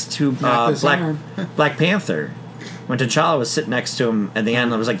down next to Black Panther. When T'Challa was sitting next to him at the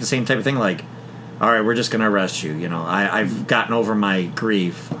end, it was like the same type of thing. Like, all right, we're just going to arrest you. You know, I've gotten over my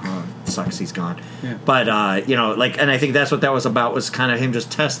grief. Oh, it sucks he's gone. Yeah. But you know, like, and I think that's what that was about. Was kind of him just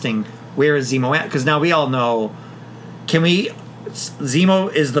testing where is Zemo at? Because now we all know.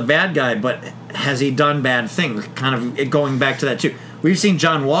 Zemo is the bad guy, but has he done bad things? Kind of going back to that too. We've seen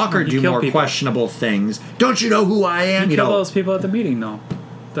John Walker do more questionable things. Don't you know who I am? He killed those people at the meeting, though.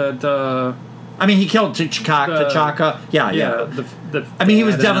 I mean, he killed T'Chaka. Yeah. I mean, he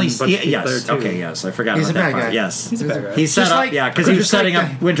was definitely yes. Okay, yes, I forgot about that part. Guy. Yes, he's a bad guy. He set up, because he was setting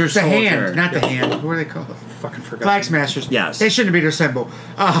up Winter Soldier. The hand, not the hand. What are they called? Fucking forgot. Flag Smashers. Yes, they shouldn't be their symbol.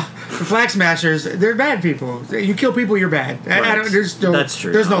 The Flag Smashers, they're bad people. You kill people, you're bad. Right. That's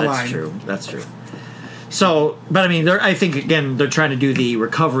true. There's no line. That's true. So, but I mean, I think again they're trying to do the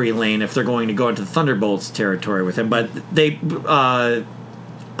recovery lane if they're going to go into the Thunderbolts territory with him. But they,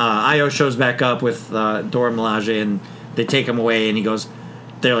 Io shows back up with Dora Milaje, and they take him away, and he goes.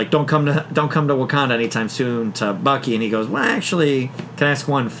 They're like, don't come to Wakanda anytime soon to Bucky, and he goes, well, actually, can I ask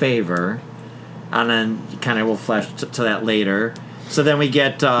one favor? And then kind of we'll flash to that later. So then we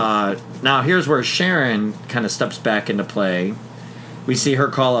get now here's where Sharon kind of steps back into play. We see her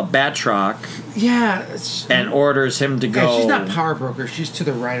call up Batroc, and orders him to go. She's not Power Broker. She's to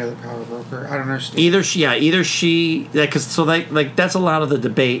the right of the Power Broker. I don't understand. Either she, because so like that's a lot of the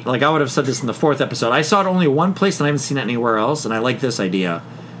debate. Like I would have said this in the 4th episode. I saw it only one place, and I haven't seen it anywhere else. And I like this idea.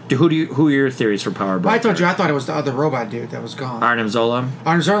 Who are your theories for Power Broker? Well, I thought it was the other robot dude that was gone. Arnim Zola.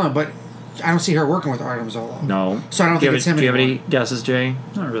 But I don't see her working with Arnim Zola. No. So I don't think it's him anymore. Do you have any guesses, Jay?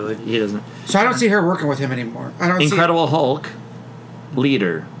 Not really. He doesn't. So I don't see her working with him anymore. I don't Incredible Hulk.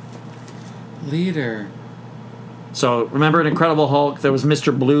 Leader. So remember in Incredible Hulk, there was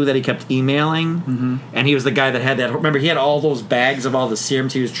Mr. Blue that he kept emailing, and he was the guy that had that. Remember, he had all those bags of all the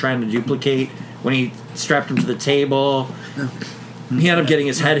serums he was trying to duplicate when he strapped him to the table. He ended up getting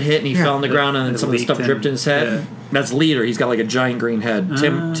his head hit, and he fell on the ground, and then some of the stuff dripped in his head. Yeah. That's Leader. He's got like a giant green head.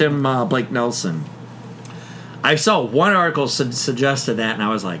 Tim Blake Nelson. I saw one article suggested that, and I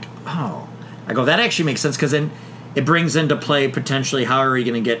was like, oh. I go, that actually makes sense, because then it brings into play potentially how are we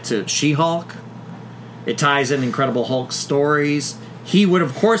going to get to She-Hulk. It ties in Incredible Hulk stories. He would,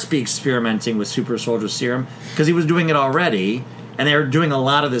 of course, be experimenting with Super Soldier Serum because he was doing it already, and they were doing a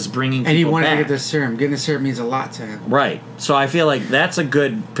lot of this bringing people back. And he wanted to get the serum. Getting the serum means a lot to him. Right. So I feel like that's a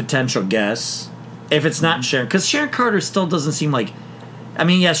good potential guess. If it's not Sharon, because Sharon Carter still doesn't seem like... I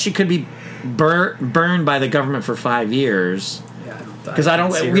mean, yes, she could be burned by the government for 5 years. Because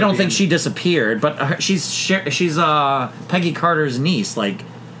we don't think she disappeared, but she's Peggy Carter's niece. Like,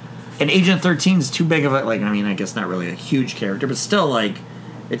 and Agent 13 is too big of a I guess not really a huge character, but still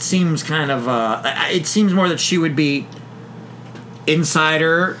it seems kind of it seems more that she would be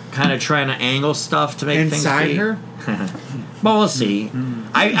insider, kind of trying to angle stuff to make inside things her. Well, we'll see.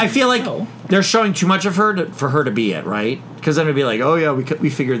 I feel like they're showing too much of her for her to be it, right? Because then it'd be like, oh yeah, we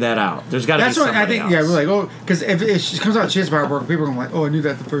figured that out. There's got to be That's what somebody I think. else. Yeah, we're like, because if she comes out, she has Power Broker. People are gonna be like, oh, I knew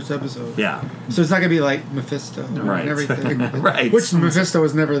that the first episode. Yeah. So it's not gonna be like Mephisto Right. and everything, Right. Which Mephisto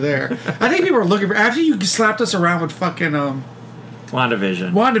was never there. I think people are looking for after you slapped us around with fucking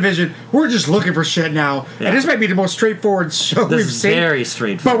WandaVision. We're just looking for shit now, and this might be the most straightforward show This we've is seen. very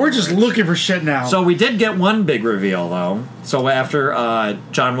straightforward. But we're just looking for shit now. So we did get one big reveal, though. So after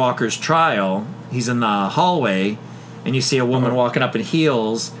John Walker's trial, he's in the hallway, and you see a woman walking up in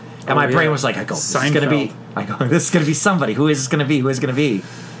heels, and my brain was like, this is gonna be somebody. Who is this gonna be? Who is it gonna be?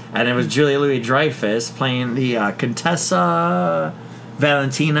 And it was Julia Louis-Dreyfus playing the Contessa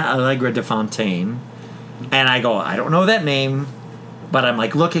Valentina Allegra de Fontaine. And I go, I don't know that name, but I'm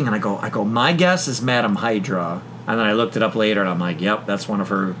like looking, and I go, my guess is Madame Hydra. And then I looked it up later, and I'm like, yep, that's one of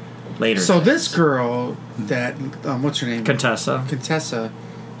her later. So this girl that what's her name? Contessa,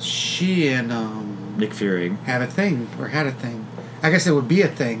 she and Nick Fury had a thing. I guess it would be a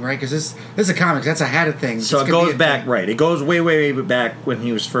thing, right? Because this is a comics. That's a had a thing. So It's it gonna be goes a back, thing. right. It goes way, way, way back when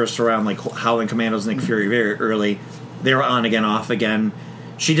he was first around, like Howling Commandos, Nick Fury, very early. They were on again, off again.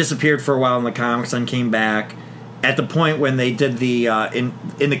 She disappeared for a while in the comics, then came back. At the point when they did the in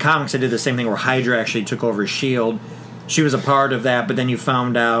the comics, they did the same thing where Hydra actually took over Shield. She was a part of that, but then you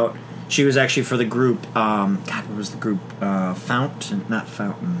found out she was actually for the group. God, what was the group? Fountain, not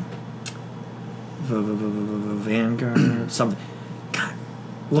Fountain. Vanguard, something. God,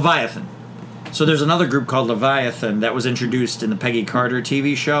 Leviathan. So there's another group called Leviathan that was introduced in the Peggy Carter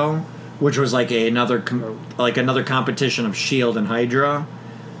TV show, which was like another competition of Shield and Hydra.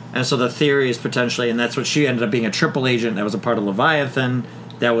 And so the theory is potentially, and that's what she ended up being, a triple agent that was a part of Leviathan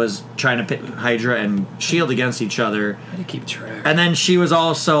that was trying to pit Hydra and Shield against each other. How do you keep track? And then she was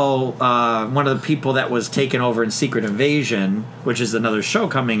also one of the people that was taken over in Secret Invasion, which is another show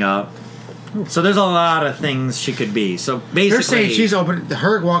coming up. So there's a lot of things she could be. So basically, They're saying she's open.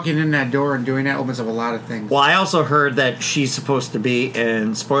 Her walking in that door and doing that opens up a lot of things. Well, I also heard that she's supposed to be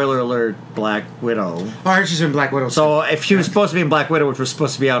in, spoiler alert, Black Widow. Oh, I heard she's in Black Widow. So if she was supposed to be in Black Widow, which was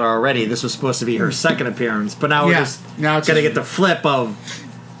supposed to be out already, this was supposed to be her second appearance. But now we're just now it's going to get the flip of,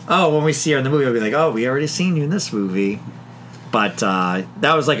 when we see her in the movie, we'll be like, oh, we already seen you in this movie. But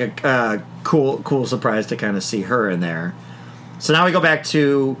that was like a cool surprise to kind of see her in there. So now we go back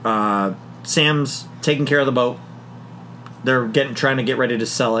to Sam's taking care of the boat. They're trying to get ready to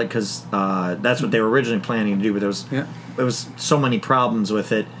sell it because that's what they were originally planning to do. But there was so many problems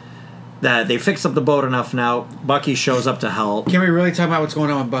with it that they fixed up the boat enough. Now Bucky shows up to help. Can we really talk about what's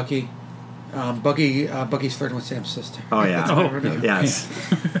going on with Bucky? Bucky's flirting with Sam's sister. Oh yeah, yes.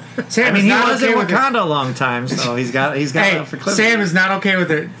 Sam I mean, is he not was okay in with it. Wakanda a long time, so he's got Hey, it up for clip. Sam is not okay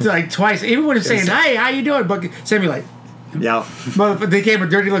with it. Like twice, even when he's saying, "Hey, how you doing, Bucky?" Sam be like, Yeah. "Motherfucker!" They gave him a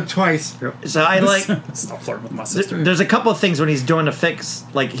dirty look twice. So I like. Stop flirting with my sister. There's a couple of things when he's doing a fix,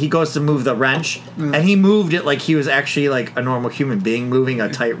 like he goes to move the wrench, and he moved it like he was actually like a normal human being moving a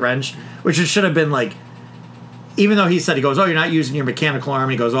tight wrench, which it should have been like. Even though he said, he goes, oh, you're not using your mechanical arm.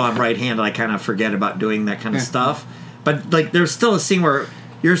 He goes, oh, I'm right-handed. I kind of forget about doing that kind of stuff. But like, there's still a scene where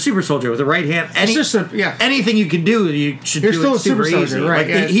you're a super soldier with a right hand. Anything you can do, you should You're do still it a super super easy. soldier, right,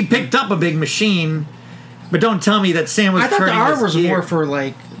 Like, he picked up a big machine, but don't tell me that Sam was. I thought the turning arm his was gear. more for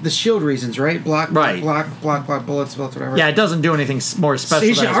like the shield reasons, right? Block bullets, whatever. Yeah, it doesn't do anything more special. So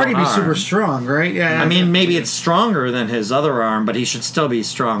he should than his already own be super arm. strong, right? Yeah. I mean, maybe it's stronger than his other arm, but he should still be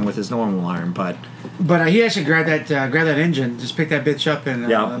strong with his normal arm. But he actually grabbed that engine, just picked that bitch up and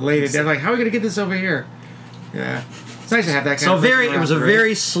laid it. They're like, how are we gonna get this over here? Yeah, it's nice to have that kind of. It was a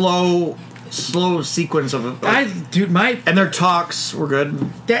very slow sequence of. And their talks were good.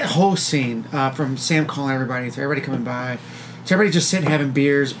 That whole scene from Sam calling everybody coming by, to everybody just sitting having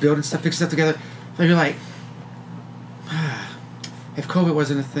beers, building stuff, fixing stuff together. So you're like, if COVID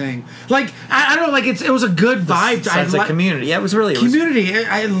wasn't a thing, like I don't know, like it was a good vibe. Sense of community. Yeah, it was really community.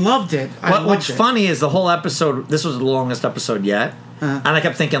 I loved it. What's funny is the whole episode. This was the longest episode yet, and I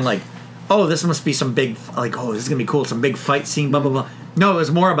kept thinking like, oh, this must be some big this is gonna be cool, some big fight scene, blah blah blah. No, it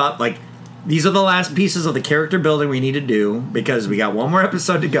was more about like. These are the last pieces of the character building we need to do because we got one more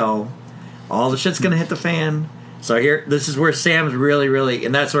episode to go. All the shit's gonna hit the fan. So this is where Sam's really,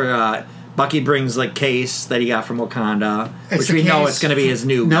 and that's where Bucky brings like case that he got from Wakanda, which we know it's gonna be his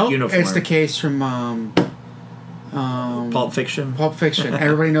new uniform. It's the case from Pulp Fiction. Pulp Fiction.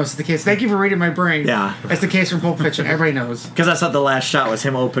 Everybody knows it's the case. Thank you for reading my brain. Yeah, it's the case from Pulp Fiction. Everybody knows because I thought the last shot was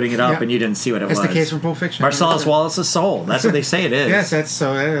him opening it up, and you didn't see what it was. It's the case from Pulp Fiction. Marcellus Wallace's soul. That's what they say it is. Yes, that's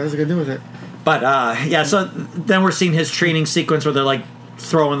so. That has to do with it. But so then we're seeing his training sequence where they're like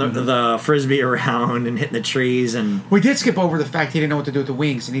throwing the frisbee around and hitting the trees, and we did skip over the fact he didn't know what to do with the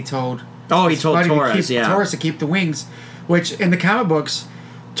wings, and he told Torres to keep the wings, which in the comic books,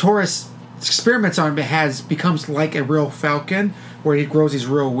 Torres experiments on becomes like a real falcon where he grows these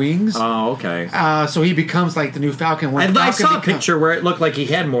real wings. Oh, okay. So he becomes like the new Falcon. I saw a picture where it looked like he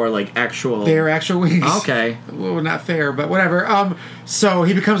had more like actual. They're actual wings. Okay. Well, not fair, but whatever. So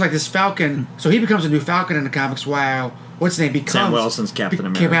he becomes like this Falcon. So he becomes a new Falcon in the comics. While what's his name becomes Sam Wilson's Captain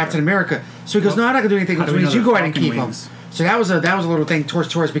America. So he goes, no, I'm not gonna do anything with wings. You go ahead and keep wings? them. So that was a little thing towards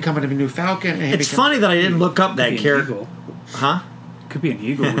Torres becoming a new Falcon. And it's funny that I didn't look up that character. Huh? Could be an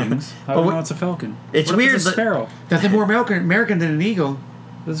eagle wings. How do you know it's a falcon? It's weird. It's a sparrow. Nothing more American than an eagle.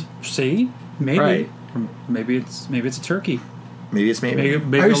 See, maybe. Right. Or maybe it's a turkey. Maybe it's maybe.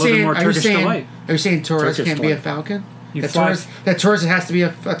 Are you saying Torres Turkish can't be a delight. falcon? You That Torres has to be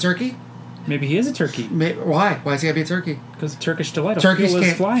a turkey? Maybe he is a turkey. Why? Why is he got to be a turkey? Because Turkish delight. Turkeys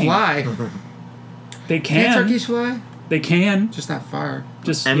can't fly. They can. Can't turkeys fly? They can. Just not far.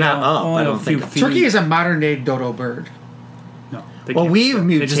 Just And not up. I don't think. Turkey is a modern day dodo bird. No. Well, we've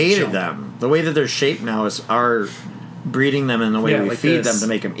they just mutated jump. them. The way that they're shaped now is our breeding them in the way Yeah, we like feed this. them to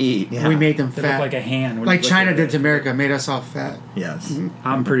make them eat. Yeah. We made them They fat. look like a hand. when Like you look China at did it. to America, made us all fat. Yes.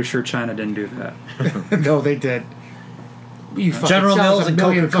 I'm pretty sure China didn't do that. No, they did. You fucking General sell us Mills a and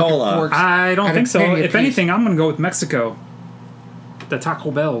million fucking Coca-Cola. forks I don't at a think so. penny a If piece. anything, I'm going to go with Mexico. The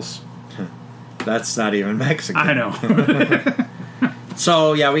Taco Bells. That's not even Mexican. I know.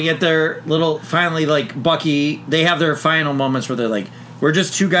 So yeah, we get their little finally like Bucky. They have their final moments where they're like, "We're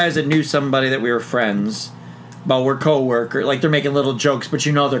just two guys that knew somebody that we were friends, but we're co-worker." Like they're making little jokes, but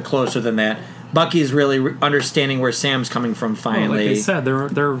you know they're closer than that. Bucky's really understanding where Sam's coming from. Well, Finally, like I said,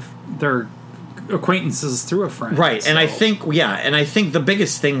 they're acquaintances through a friend. right? And I so think the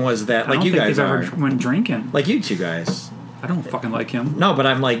biggest thing was that I like don't you think guys they've are ever went drinking. like you two guys. I don't fucking like him. No, but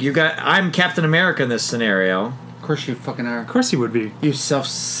I'm like you guys. I'm Captain America in this scenario, Of course you fucking are. Of course he would be. You self...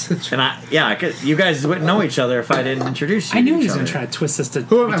 and you guys wouldn't know each other if I didn't introduce you. I knew to he each was going other. to try to twist this to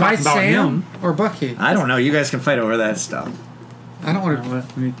Who be am I, talking about Sam him. or Bucky? I don't know. You guys can fight over that stuff. I don't want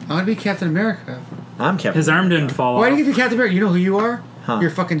to... I want to be Captain America. I'm Captain. His arm America. didn't fall Why off. do you get to Captain America? You know who you are? Huh. You're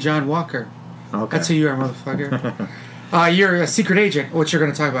fucking John Walker. Okay. That's who you are, motherfucker. You're a secret agent, which you're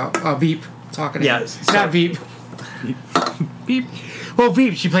going to talk about. Veep. Talking to Yeah, you. so- Not Veep. Beep. Well,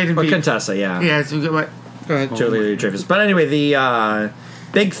 Veep. She played in Or Veep. Contessa, yeah. Yeah, so what? Go ahead. Julia Dreyfus. But anyway, the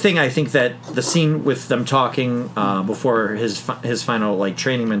big thing I think that the scene with them talking before his final like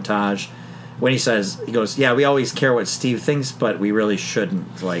training montage, when he goes, "Yeah, we always care what Steve thinks, but we really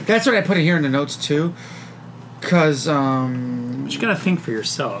shouldn't." Like That's what I put in here in the notes, too. Because, But you got to think for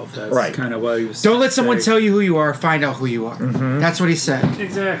yourself. That's Right. kind of what he was don't let someone saying. tell you who you are, find out who you are. Mm-hmm. That's what he said.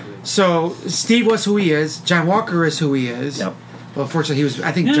 Exactly. So, Steve was who he is. John Walker is who he is. Yep. Well, unfortunately,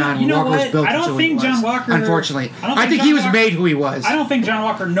 I think No, John you know Walker was what? built I don't into who think he was. John Walker- Unfortunately. I don't I think think John he was Walker- made who he was. I don't think John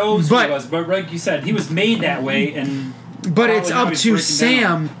Walker knows But- who he was, but like you said, he was made that way, and But it's probably now up he's to breaking Sam.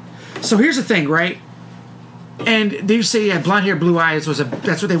 down. So here's the thing, right? And they say blonde hair, blue eyes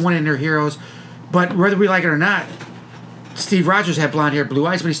that's what they wanted in their heroes. But whether we like it or not, Steve Rogers had blonde hair, blue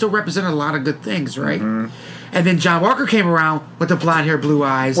eyes, but he still represented a lot of good things, right? Mm-hmm. And then John Walker came around with the blonde hair, blue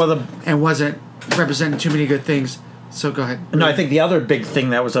eyes, Well, and wasn't representing too many good things. So go ahead. no, I think the other big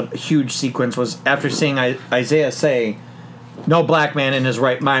thing that was a huge sequence was after seeing Isaiah say, "No black man in his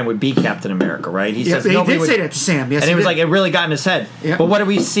right mind would be Captain America." Right? He Yeah, says he nobody did would. say that to Sam. Yes, And he it was did. like it really got in his head. Yeah. But what do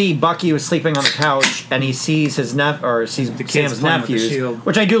we see? Bucky was sleeping on the couch, and he sees sees kids Sam's playing with the nephews, shield.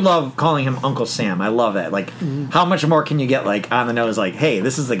 which I do love calling him Uncle Sam. I love that. Like, how much more can you get like on the nose? Like, hey,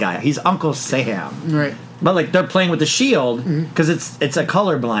 this is the guy. He's Uncle Sam. right. But like they're playing with the shield because it's a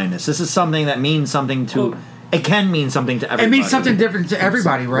color blindness. This is something that means something to. Well, it can mean something to It everybody. means something different to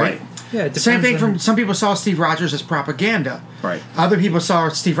everybody, right? Right. Yeah, it Same thing depends on- from some people saw Steve Rogers as propaganda. Right. Other people saw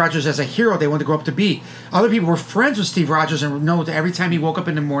Steve Rogers as a hero they wanted to grow up to be. Other people were friends with Steve Rogers and know that every time he woke up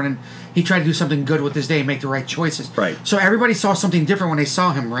in the morning, he tried to do something good with his day and make the right choices. Right. So everybody saw something different when they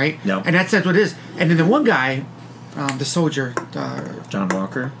saw him, right? Yep. And that's what it is. And then the one guy, the soldier, John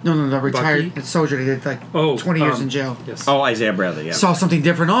Walker. the retired Bucky? soldier, they did like Oh, 20 years in jail. Yes. Oh, Isaiah Bradley. Yeah. Saw something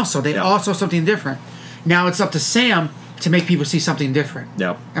different also. They Yeah. all saw something different. Now it's up to Sam to make people see something different.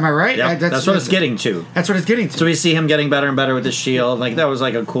 Yep. Am I right? Yep. That's what it's getting to. That's what it's getting to. So we see him getting better and better with the shield. Like that was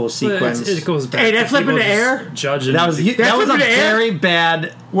like a cool But sequence. it goes back. Hey, that to flip in people the just air? Judging. That was That that was a flip in the air very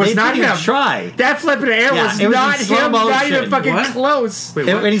bad. was they not didn't him. even try. That flip in the air Yeah, was it was not in slow him. Not even motion. fucking What? close. Wait,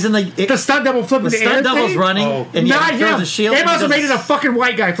 It- what? when he's in the The stunt double flipping the the air stunt double's thing? running Oh. and he Not throws him. the shield. They and must have he made it does- a fucking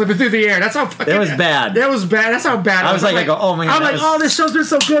white guy flipping through the air. That's how fucking. It was bad. That was bad. That's how bad. I was like, I go, oh, man, I'm that like, was- oh, this show's been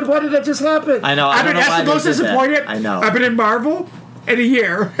so good. Why did that just happen? I know, I I've don't been know why that's the they most did that. disappointed. I know. I've been in Marvel in a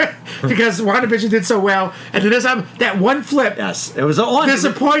year because WandaVision did so well, and then this that one flip. Yes, it was a one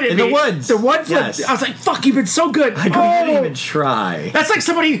Disappointed in me. the woods. The one flip. Yes. I was like, "Fuck, you've been so good." I couldn't even try. That's like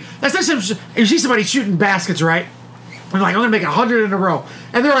somebody. That's like some. You see somebody shooting baskets, right? I'm like, I'm gonna make 100 in a row,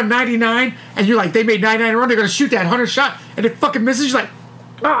 and they're on 99, and you're like, they made 99 in a row. They're gonna shoot that 100 shot, and it fucking misses. You're like,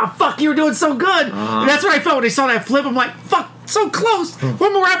 ah, fuck, you were doing so good. And that's what I felt when they saw that flip. I'm like, fuck, so close.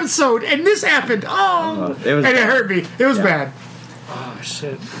 One more episode, and this happened. Oh, It was and it bad. hurt me. It was Yeah. bad. Oh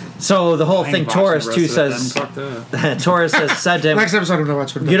shit. So the whole I ain't thing, watching Taurus the too rest of it says. then. Fuck that. Taurus has said to him, Next episode, I'm gonna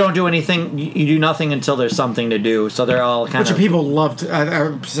watch it. "You don't do anything. You do nothing until there's something to do." So they're all kind Bunch of of people loved. I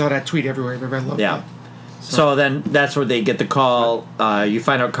saw that tweet everywhere. Everybody loved Yeah. that. So then that's where they get the call. You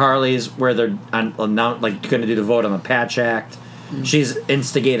find out Carly's where they're now like going to do the vote on the Patch Act. She's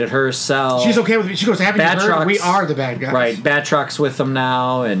instigated herself. She's okay with it. She goes, haven't you heard? Batroc, We are the bad guys. Right, Batrock's with them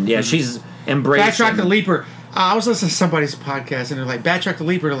now, and yeah, she's embracing. Batroc the Leaper. I was listening to somebody's podcast, and they're like, Batroc the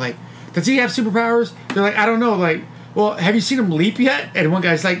Leaper. They're like, does he have superpowers? They're like, I don't know. Like, well, have you seen him leap yet? And one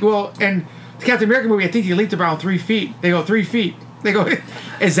guy's like, well, and the Captain America movie, I think he leaped about 3 feet. They go 3 feet. They go,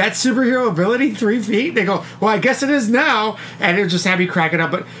 is that superhero ability 3 feet? They go, well, I guess it is now. And it just have me cracking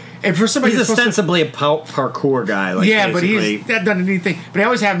up. But and for somebody He's that's supposed ostensibly a parkour guy. Like, yeah, basically. but he's not done anything. But I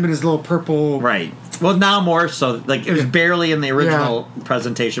always have him in his little purple. Right. Well, now more so. Like, it was barely in the original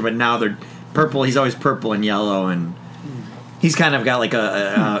presentation, but now they're purple. He's always purple and yellow, and he's kind of got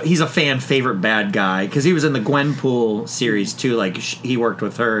like he's a fan favorite bad guy because he was in the Gwenpool series too. Like he worked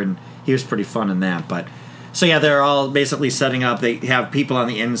with her, and he was pretty fun in that. But so yeah, they're all basically setting up. They have people on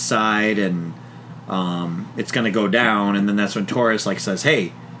the inside, and it's going to go down. And then that's when Taurus like says,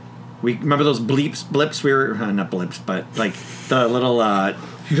 "Hey, we remember those blips? We were not blips, but like the little."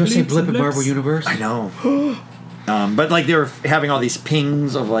 You don't say Bleeps blip and in Marvel blips. Universe. I know. But like they were having all these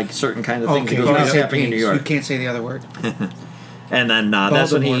pings of like certain kind of things Okay, that you goes can't say happening in New pinks. York. You can't say the other word. And then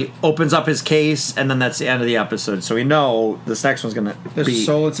that's when he Voldemort. opens up his case, and then that's the end of the episode. So we know this next one's going to There's be. a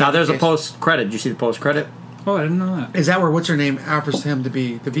soul inside Now there's the a case. post credit. Did you see the post credit? Oh, I didn't know that. Is that where what's her name offers him to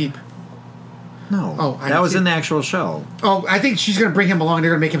be the Veep? No. Oh, I that was see. in the actual show. Oh, I think she's going to bring him along.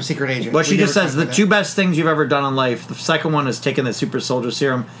 They're going to make him secret agent. But she We just never says talked the about two that. best things you've ever done in life. The second one is taking the super soldier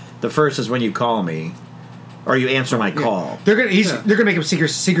serum. The first is when you call me, or you answer my Yeah. call, They're going to they're going to make him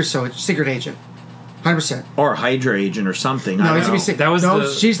secret agent. 100%. or Hydra agent, or something. No, I he's don't going know. to be That was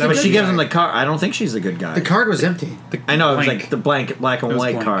the- she's that the But was good she gives guy. him the card. I don't think she's the good guy. The card was empty. I know it was Blank. like the black and It was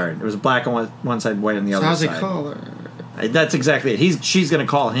white blank. card. It was black on one side, white on the So other how's he side. call her? That's exactly it. She's going to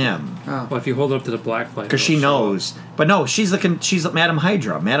call him Well, if you hold it up to the black light, because she it'll show knows. But no, she's Madam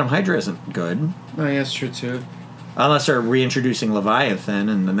Hydra. Madam Hydra isn't good Oh, yeah, that's true, too. unless they're reintroducing Leviathan,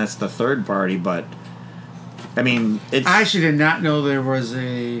 and then that's the third party. But I mean, it's I actually did not know there was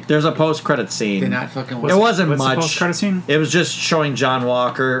a. there's a post credit scene. Did not fucking. It wasn't What's the much. post-credit scene? It was just showing John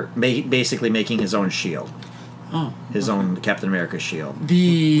Walker basically making his own shield, Oh. his own Captain America shield.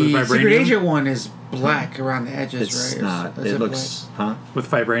 The With secret vibranium? agent one is black around the edges, It's right? Or not. is It looks, with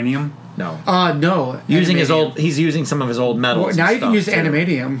vibranium. no. black? No. Using his adamantium. old, he's using some of his old metals. Well, now and you can stuff, use too.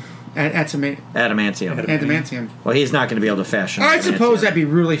 adamantium. Adamantium. Adamantium. Well, he's not going to be able to fashion. I suppose adamantium. that'd be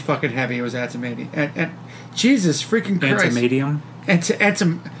really fucking heavy. It was adamantium. And Jesus freaking Christ. Antimadium. And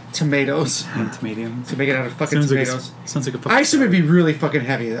some tomatoes Antimadium. to make it out of fucking Sounds like, tomatoes. sounds like a fucking I assume it'd be really fucking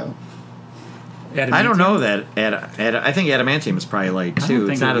heavy though. I don't know that. I think adamantium is probably light I too. don't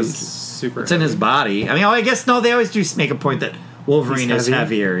think It's not it'd be as. super. It's in his body. I mean, I guess no. They always do make a point that Wolverine He's is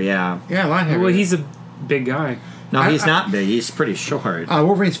heavier. heavier. Yeah. Yeah, a lot heavier. Well, he's a big guy. No, he's I- not big. He's pretty short.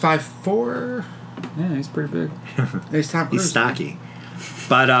 Wolverine's 5'4". Yeah, he's pretty big. He's Tom Cruise. He's stocky.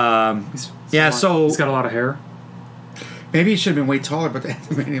 But He's yeah. got a lot- So he's got a lot of hair. Maybe he should have been way taller, but the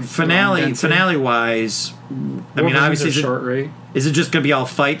adamantium. finale wise, I mean, Wolverine's obviously, a short, right? is it just going to be all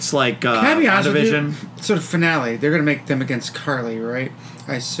fights like Can I be honest with WandaVision you? Sort of finale. They're gonna make them against Carly, right?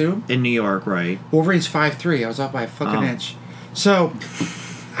 I assume. in New York, right? Wolverine's 5'3". I was off by a fucking Oh. inch. So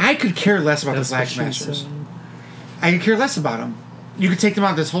I could care less about That's the what Flag she Smashers. said. I could care less about them. You could take them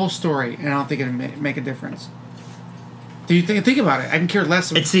out of this whole story, and I don't think it'd make a difference. Do you think about it? I can care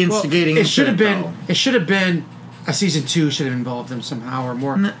less. It's the instigating. It should have been. incident, It should have been a season 2. Should have involved them somehow or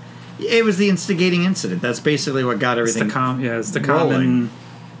more. though. It was the instigating incident. That's basically what got It's the everything. it's the rolling. common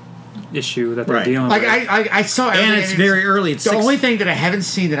issue that they're Right. dealing Like with. I saw, and everything, it's very early. It's The 6 only thing that I haven't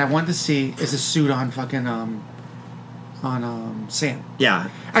seen that I want to see is a suit on fucking Sam. Yeah,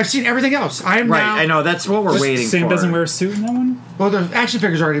 I've seen everything else. I am right. now. I know. That's what we're waiting Sam for. doesn't wear a suit in that one. Well, the action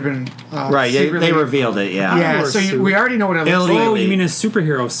figure's already been Right. secretly- They revealed it. Yeah. Yeah, Or a so suit. we already know what it It'll looks be- like. Oh, Wait. you mean a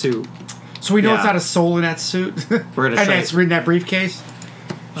superhero suit? So we know it's Yeah. not a soul in that suit. We're gonna and show that's you- in that briefcase.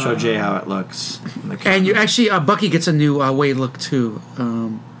 Show Jay how it looks. And you actually, Bucky gets a new Wade look too.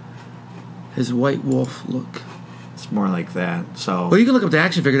 His White Wolf look. It's more like that. So Well, you can look up the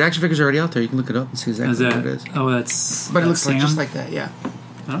action figure. The action figure's already out there. You can look it up and see exactly Is that? what it is. Oh, that's. But it that's looks like Sam? just like that. Yeah.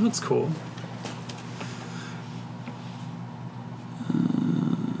 Oh, that's cool.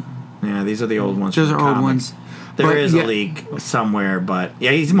 yeah, these are the old ones. Those from are the old comic. ones. There But, is yeah. a leak somewhere, but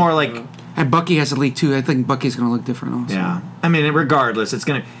yeah, he's more like And Bucky has a leak too. I think Bucky's going to look different also. yeah. I mean, regardless, it's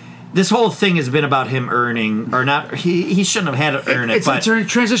gonna. This whole thing has been about him earning or not. He shouldn't have had to earn it, It's but a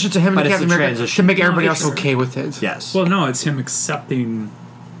transition to him but and it's Captain a America transition. to make everybody No, else it's- okay with it. yes. Well, no, it's him accepting.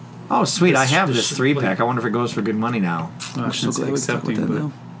 Oh, sweet! I This- have this this shit, 3-pack. like- I wonder if it goes for good money now. I I'm shouldn't so say glad we talked about accepting, that but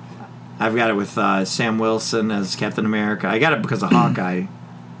now. I've got it with Sam Wilson as Captain America. I got it because of Hawkeye,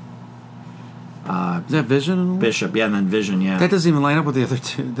 Is that Vision? And all? Bishop, yeah, and then Vision, yeah. That doesn't even line up with the other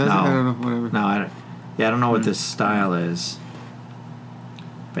two. Does it? No. I don't know. Whatever. No, I don't know what this style is.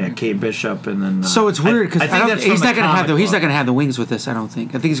 But yeah, Kate Bishop, and then So it's weird because I think that's from he's the not going to have comic he's not book. going to have the wings with this. I don't think.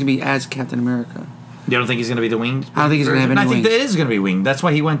 I think he's going to be as Captain America. You don't think he's going to be the winged? I don't think he's gonna have version? any I think wings. that is going to be winged. That's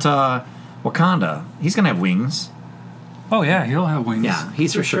why he went to Wakanda. He's going to have wings. Oh yeah, he'll have wings. Yeah,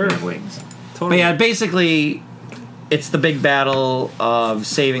 he's for sure have wings. Totally. But yeah, basically, it's the big battle of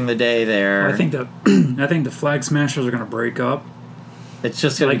saving the day there. I think the Flag Smashers are gonna break up. It's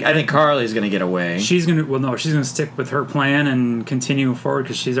just gonna. I think Carly's gonna get away. She's gonna stick with her plan and continue forward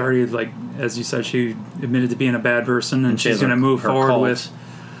because she's already, like, as you said, she admitted to being a bad person, and she's gonna move forward cult. with.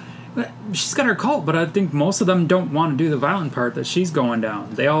 She's got her cult, but I think most of them don't want to do the violent part that she's going down.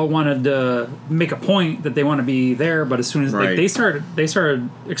 They all wanted to make a point that they want to be there, but as soon as Right. they started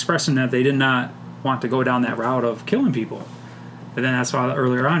expressing that they did not want to go down that route of killing people. And then that's why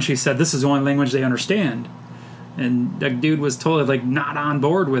earlier on she said this is the only language they understand. And that dude was totally, like, not on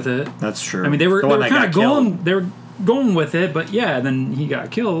board with it. That's true. I mean, they were The one kind that of got going. killed. They were going with it, but yeah, then he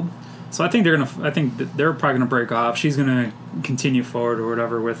got killed. So I think that they're probably gonna break off. She's gonna continue forward or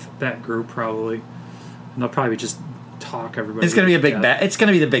whatever with that group probably, and they'll probably just talk everybody. It's gonna be a big Yeah. battle. It's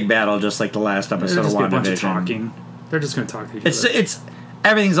gonna be the big battle, just like the last It'll episode of just be a bunch of WandaVision. talking. They're just gonna talk to each other. It's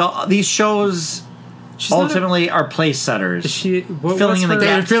everything's all these shows. She's not Ultimately, are place setters. Is she filling what's in the her-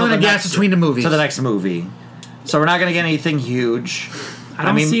 gaps. filling till the gaps next- between the movies. to the next movie. So we're not going to get anything huge. I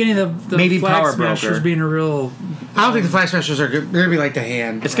don't see any of the maybe Flag Power Smashers Broker. being a real. I don't think the Flag Smashers are good. They're gonna be like the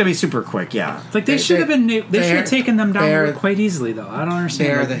Hand. It's going to be super quick. Yeah. Like they should have been. They should have taken them down they're- quite easily, though. I don't understand.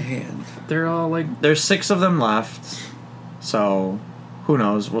 They are Like, the Hand. they're all like. There's 6 of them left. So who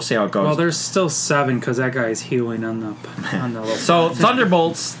knows? We'll see how it goes. Well, there's still 7 because that guy is healing on the little. so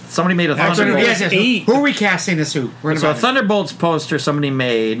Thunderbolts. Somebody made a Actually, Thunderbolts. yes, yes. 8. Who are we casting as who? We're So a gonna Thunderbolts poster somebody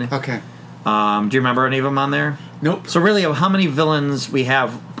made. Okay. Do you remember any of them on there? Nope. So really, how many villains we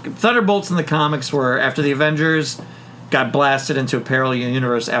have? Thunderbolts in the comics were after the Avengers got blasted into a parallel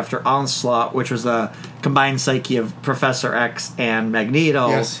universe after Onslaught, which was the combined psyche of Professor X and Magneto,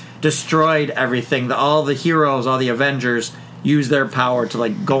 Yes. destroyed everything. All the heroes, all the Avengers, used their power to,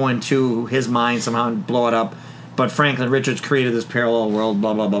 like, go into his mind somehow and blow it up. But Franklin Richards created this parallel world.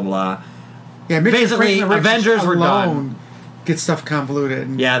 Blah blah blah blah. Yeah, Basically, Franklin Richards Avengers were done. alone Get stuff convoluted.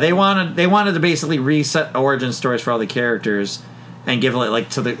 And Yeah, they wanted to basically reset origin stories for all the characters and give it like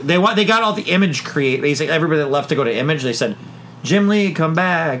to the they got all the Image create basically everybody that left to go to Image. They said, Jim Lee, come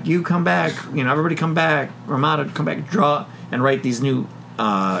back, you come back, everybody come back, Ramada come back, draw and write these new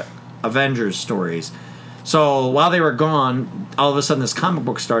Avengers stories. So while they were gone, all of a sudden this comic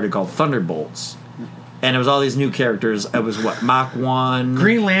book started called Thunderbolts. And it was all these new characters. It was Mach 1.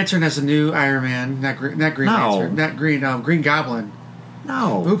 Green Lantern as a new Iron Man. Not Green No. Lantern. Not Green. Green Goblin.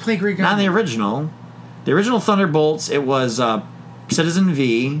 No. Who played Green Not in Goblin? the original. The original Thunderbolts, it was Citizen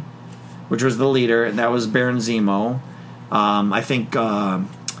V, which was the leader, and that was Baron Zemo. I think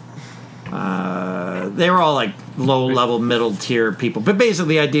they were all like low-level, middle-tier people. But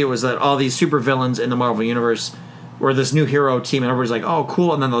basically the idea was that all these supervillains in the Marvel Universe were this new hero team, and everybody's like, oh,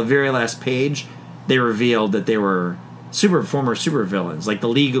 cool. And then the very last page, they revealed that they were former supervillains, like the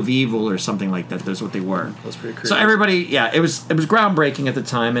League of Evil or something like that. That's what they were. That's pretty crazy. So everybody, it was groundbreaking at the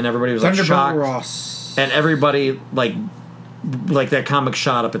time, and everybody was like Thunderbolt shocked, Ross. and everybody like that comic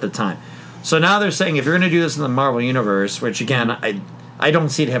shot up at the time. So now they're saying if you're going to do this in the Marvel Universe, which again I don't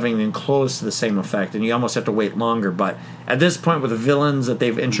see it having anything close to the same effect, and you almost have to wait longer. But at this point, with the villains that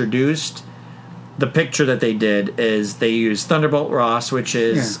they've introduced, the picture that they did is they used Thunderbolt Ross, which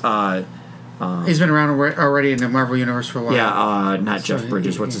is He's been around already in the Marvel Universe for a while. not Jeff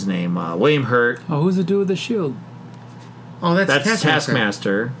Bridges. What's his name? William Hurt. Oh, who's the dude with the shield? Oh, That's Taskmaster.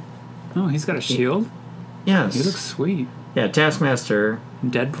 Taskmaster. Oh, he's got a shield. Yes. He looks sweet. Yeah, Taskmaster.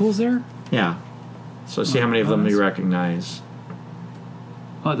 Deadpool's there. Yeah. So see how many of them you recognize.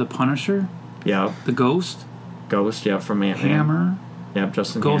 Oh, the Punisher, Yep. the Ghost, Ghost. Yep. From Ant-Man. Hammer, Yep.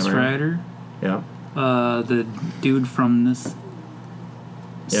 Justin Ghost Hammer. Rider. Yep. The dude from this.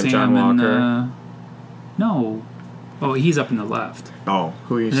 Yeah, Sam John Walker. and no, oh, he's up in the left. Oh,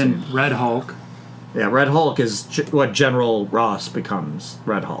 who are you And seeing? then Red Hulk. Yeah, Red Hulk is what General Ross becomes.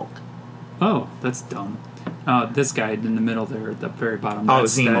 Red Hulk. Oh, that's dumb. This guy in the middle there at the very bottom. Oh,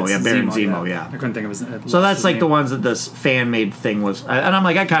 That's Zemo, yeah, Baron Zemo, yeah. I couldn't think of his. So that's his like name. the ones that this fan-made thing was, and I'm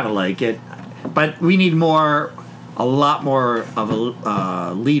like, I kind of like it, but we need a lot more of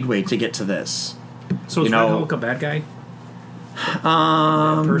a leadway to get to this. So is you Red know- Hulk a bad guy?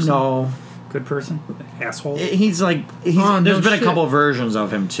 Person? No, Good person? Asshole? he's like Oh, no there's been shit. a couple versions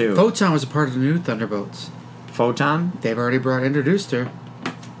of him too. Photon was a part of the new Thunderbolts. Photon, They've already introduced her.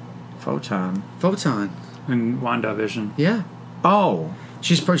 Photon. Photon. In WandaVision. Yeah. Oh,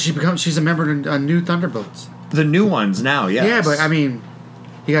 She's a member on new Thunderbolts. the new ones now. Yes. Yeah, but I mean,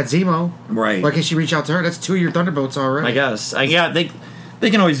 you got Zemo. right. Why can't she reach out to her? That's 2 of your Thunderbolts already. I guess. Yeah, they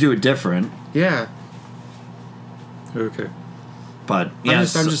can always do it different, Yeah. Okay. but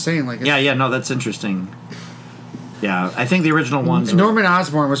yes. I'm just saying, like, Yeah, no, that's interesting. Yeah, I think the original ones. Norman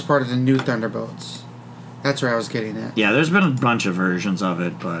Osborn was part of the new Thunderbolts. That's where I was getting at. Yeah, there's been a bunch of versions of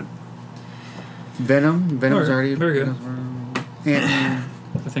it, but Venom's already very good. Ant-Man.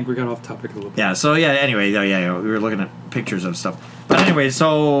 I think we got off topic a little bit. yeah. So yeah. Anyway, yeah, we were looking at pictures of stuff. But anyway,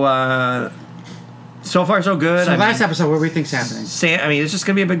 so far so good. So I last mean, episode, what do we think's happening? I mean, it's just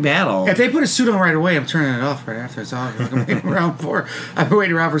gonna be a big battle. If they put a suit on right away, I'm turning it off right after it's off. Like, I've been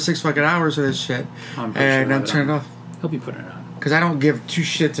waiting around for 6 fucking hours for this shit, I'm pretty and sure I'm turning it off He'll be putting it on. because I don't give two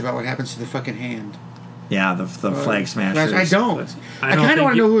shits about what happens to the fucking hand. Yeah, the flag smashers. I don't. But I kind of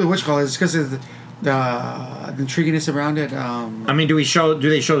want to know who the witch call is because of the intriguiness around it. I mean, do they show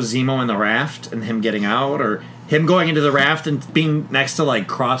Zemo in the raft and him getting out, or him going into the raft and being next to like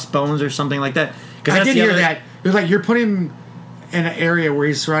Crossbones or something like that? I did hear that. It was like you're putting him in an area where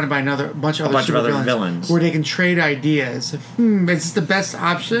he's surrounded by a bunch of other villains where they can trade ideas. Is this the best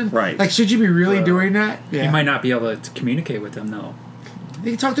option? Right. Like, should you be really doing that? Yeah. You might not be able to communicate with them, though. You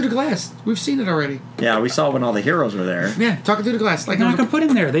can talk through the glass. We've seen it already. Yeah, we saw when all the heroes were there. Yeah, talking through the glass. Like They're not going to put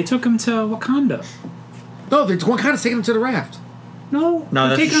him there. They took him to Wakanda. no, they one kind of taking him to the raft. No, No,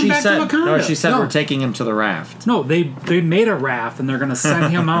 they're that's taking what him she back said. to Wakanda. No, she said No. we're taking him to the raft. No, they made a raft and they're going to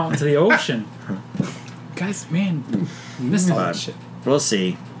send him out into the ocean. Guys, man, you missed all that But shit. we'll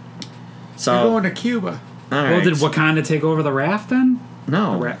see. So, They're going to Cuba. all Well, right. did Wakanda take over the raft then?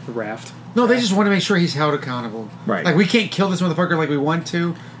 No. The raft. No, they just want to make sure he's held accountable. Right. Like, we can't kill this motherfucker like we want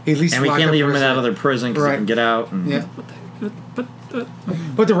to. At least And we lock can't up leave for him a in that second. other prison because Right. he can get out. And Yeah. But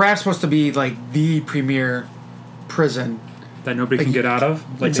But the raft's supposed to be, like, the premier prison. that nobody can get out of,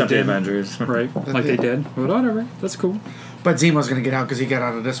 like Except they the did. Avengers. Right, like they did. But whatever, that's cool. But Zemo's going to get out because he got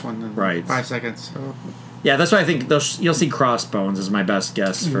out of this one in Right. 5 seconds. So. Yeah, that's why I think you'll see Crossbones is my best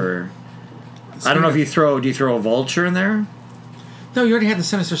guess Mm-hmm. for. I don't know if do you throw a Vulture in there? No, you already had the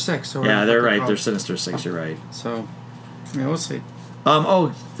Sinister Six. So Yeah, they're right. called. They're Sinister Six. You're right. So, yeah, we'll see. Oh,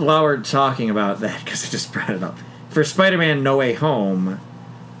 while we're talking about that, because I just brought it up for Spider-Man: No Way Home.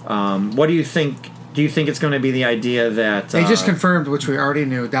 What do you think? Do you think it's going to be the idea that They just confirmed, which we already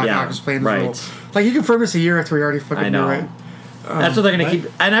knew, Doc yeah, Ock was playing the right. role. Like, you confirmed this a year after we already fucking I know. knew it. That's what they're going to what?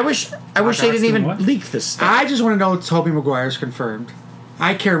 keep? And I wish they Ock's didn't even doing what? leak this stuff. I just want to know Tobey Maguire's confirmed.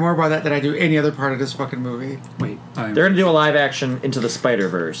 I care more about that than I do any other part of this fucking movie. Wait, They're going to do a live action Into the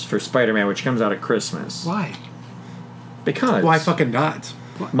Spider-Verse for Spider-Man, which comes out at Christmas. why? Because Why fucking not?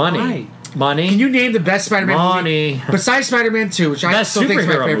 money, Why? money. Can you name the best Spider-Man movie? Money. Besides Spider-Man 2, which I Best still think is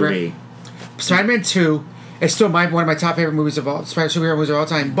my superhero favorite. movie. Spider-Man 2 is still one of my top favorite movies of all superhero movies of all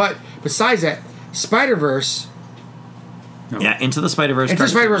time. But besides that, Spider-Verse, No. Yeah, Into the Spider-Verse. Into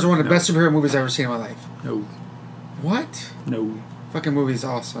Spider-Verse is one of the No. best superhero movies I've ever seen in my life. No, What? no, Fucking movie is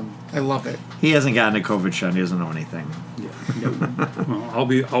awesome. I love it. He hasn't gotten a COVID shot. He doesn't know anything. yeah, no. Well, I'll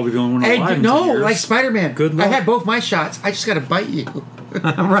be going one Hey, alive in no, 10 years. like Spider-Man. Good I luck. had both my shots. I just got to bite you.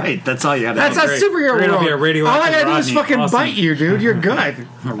 Right, that's all you got to That's do. not great. superhero You're gonna world. be a radioactive All I gotta do is Rodney. fucking Awesome. bite you, dude. You're good.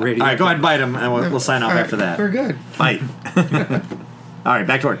 A radio. All right, go ahead and bite him, and we'll sign off All right, after that. We're good. Fight. All right,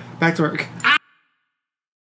 back to work. Back to work.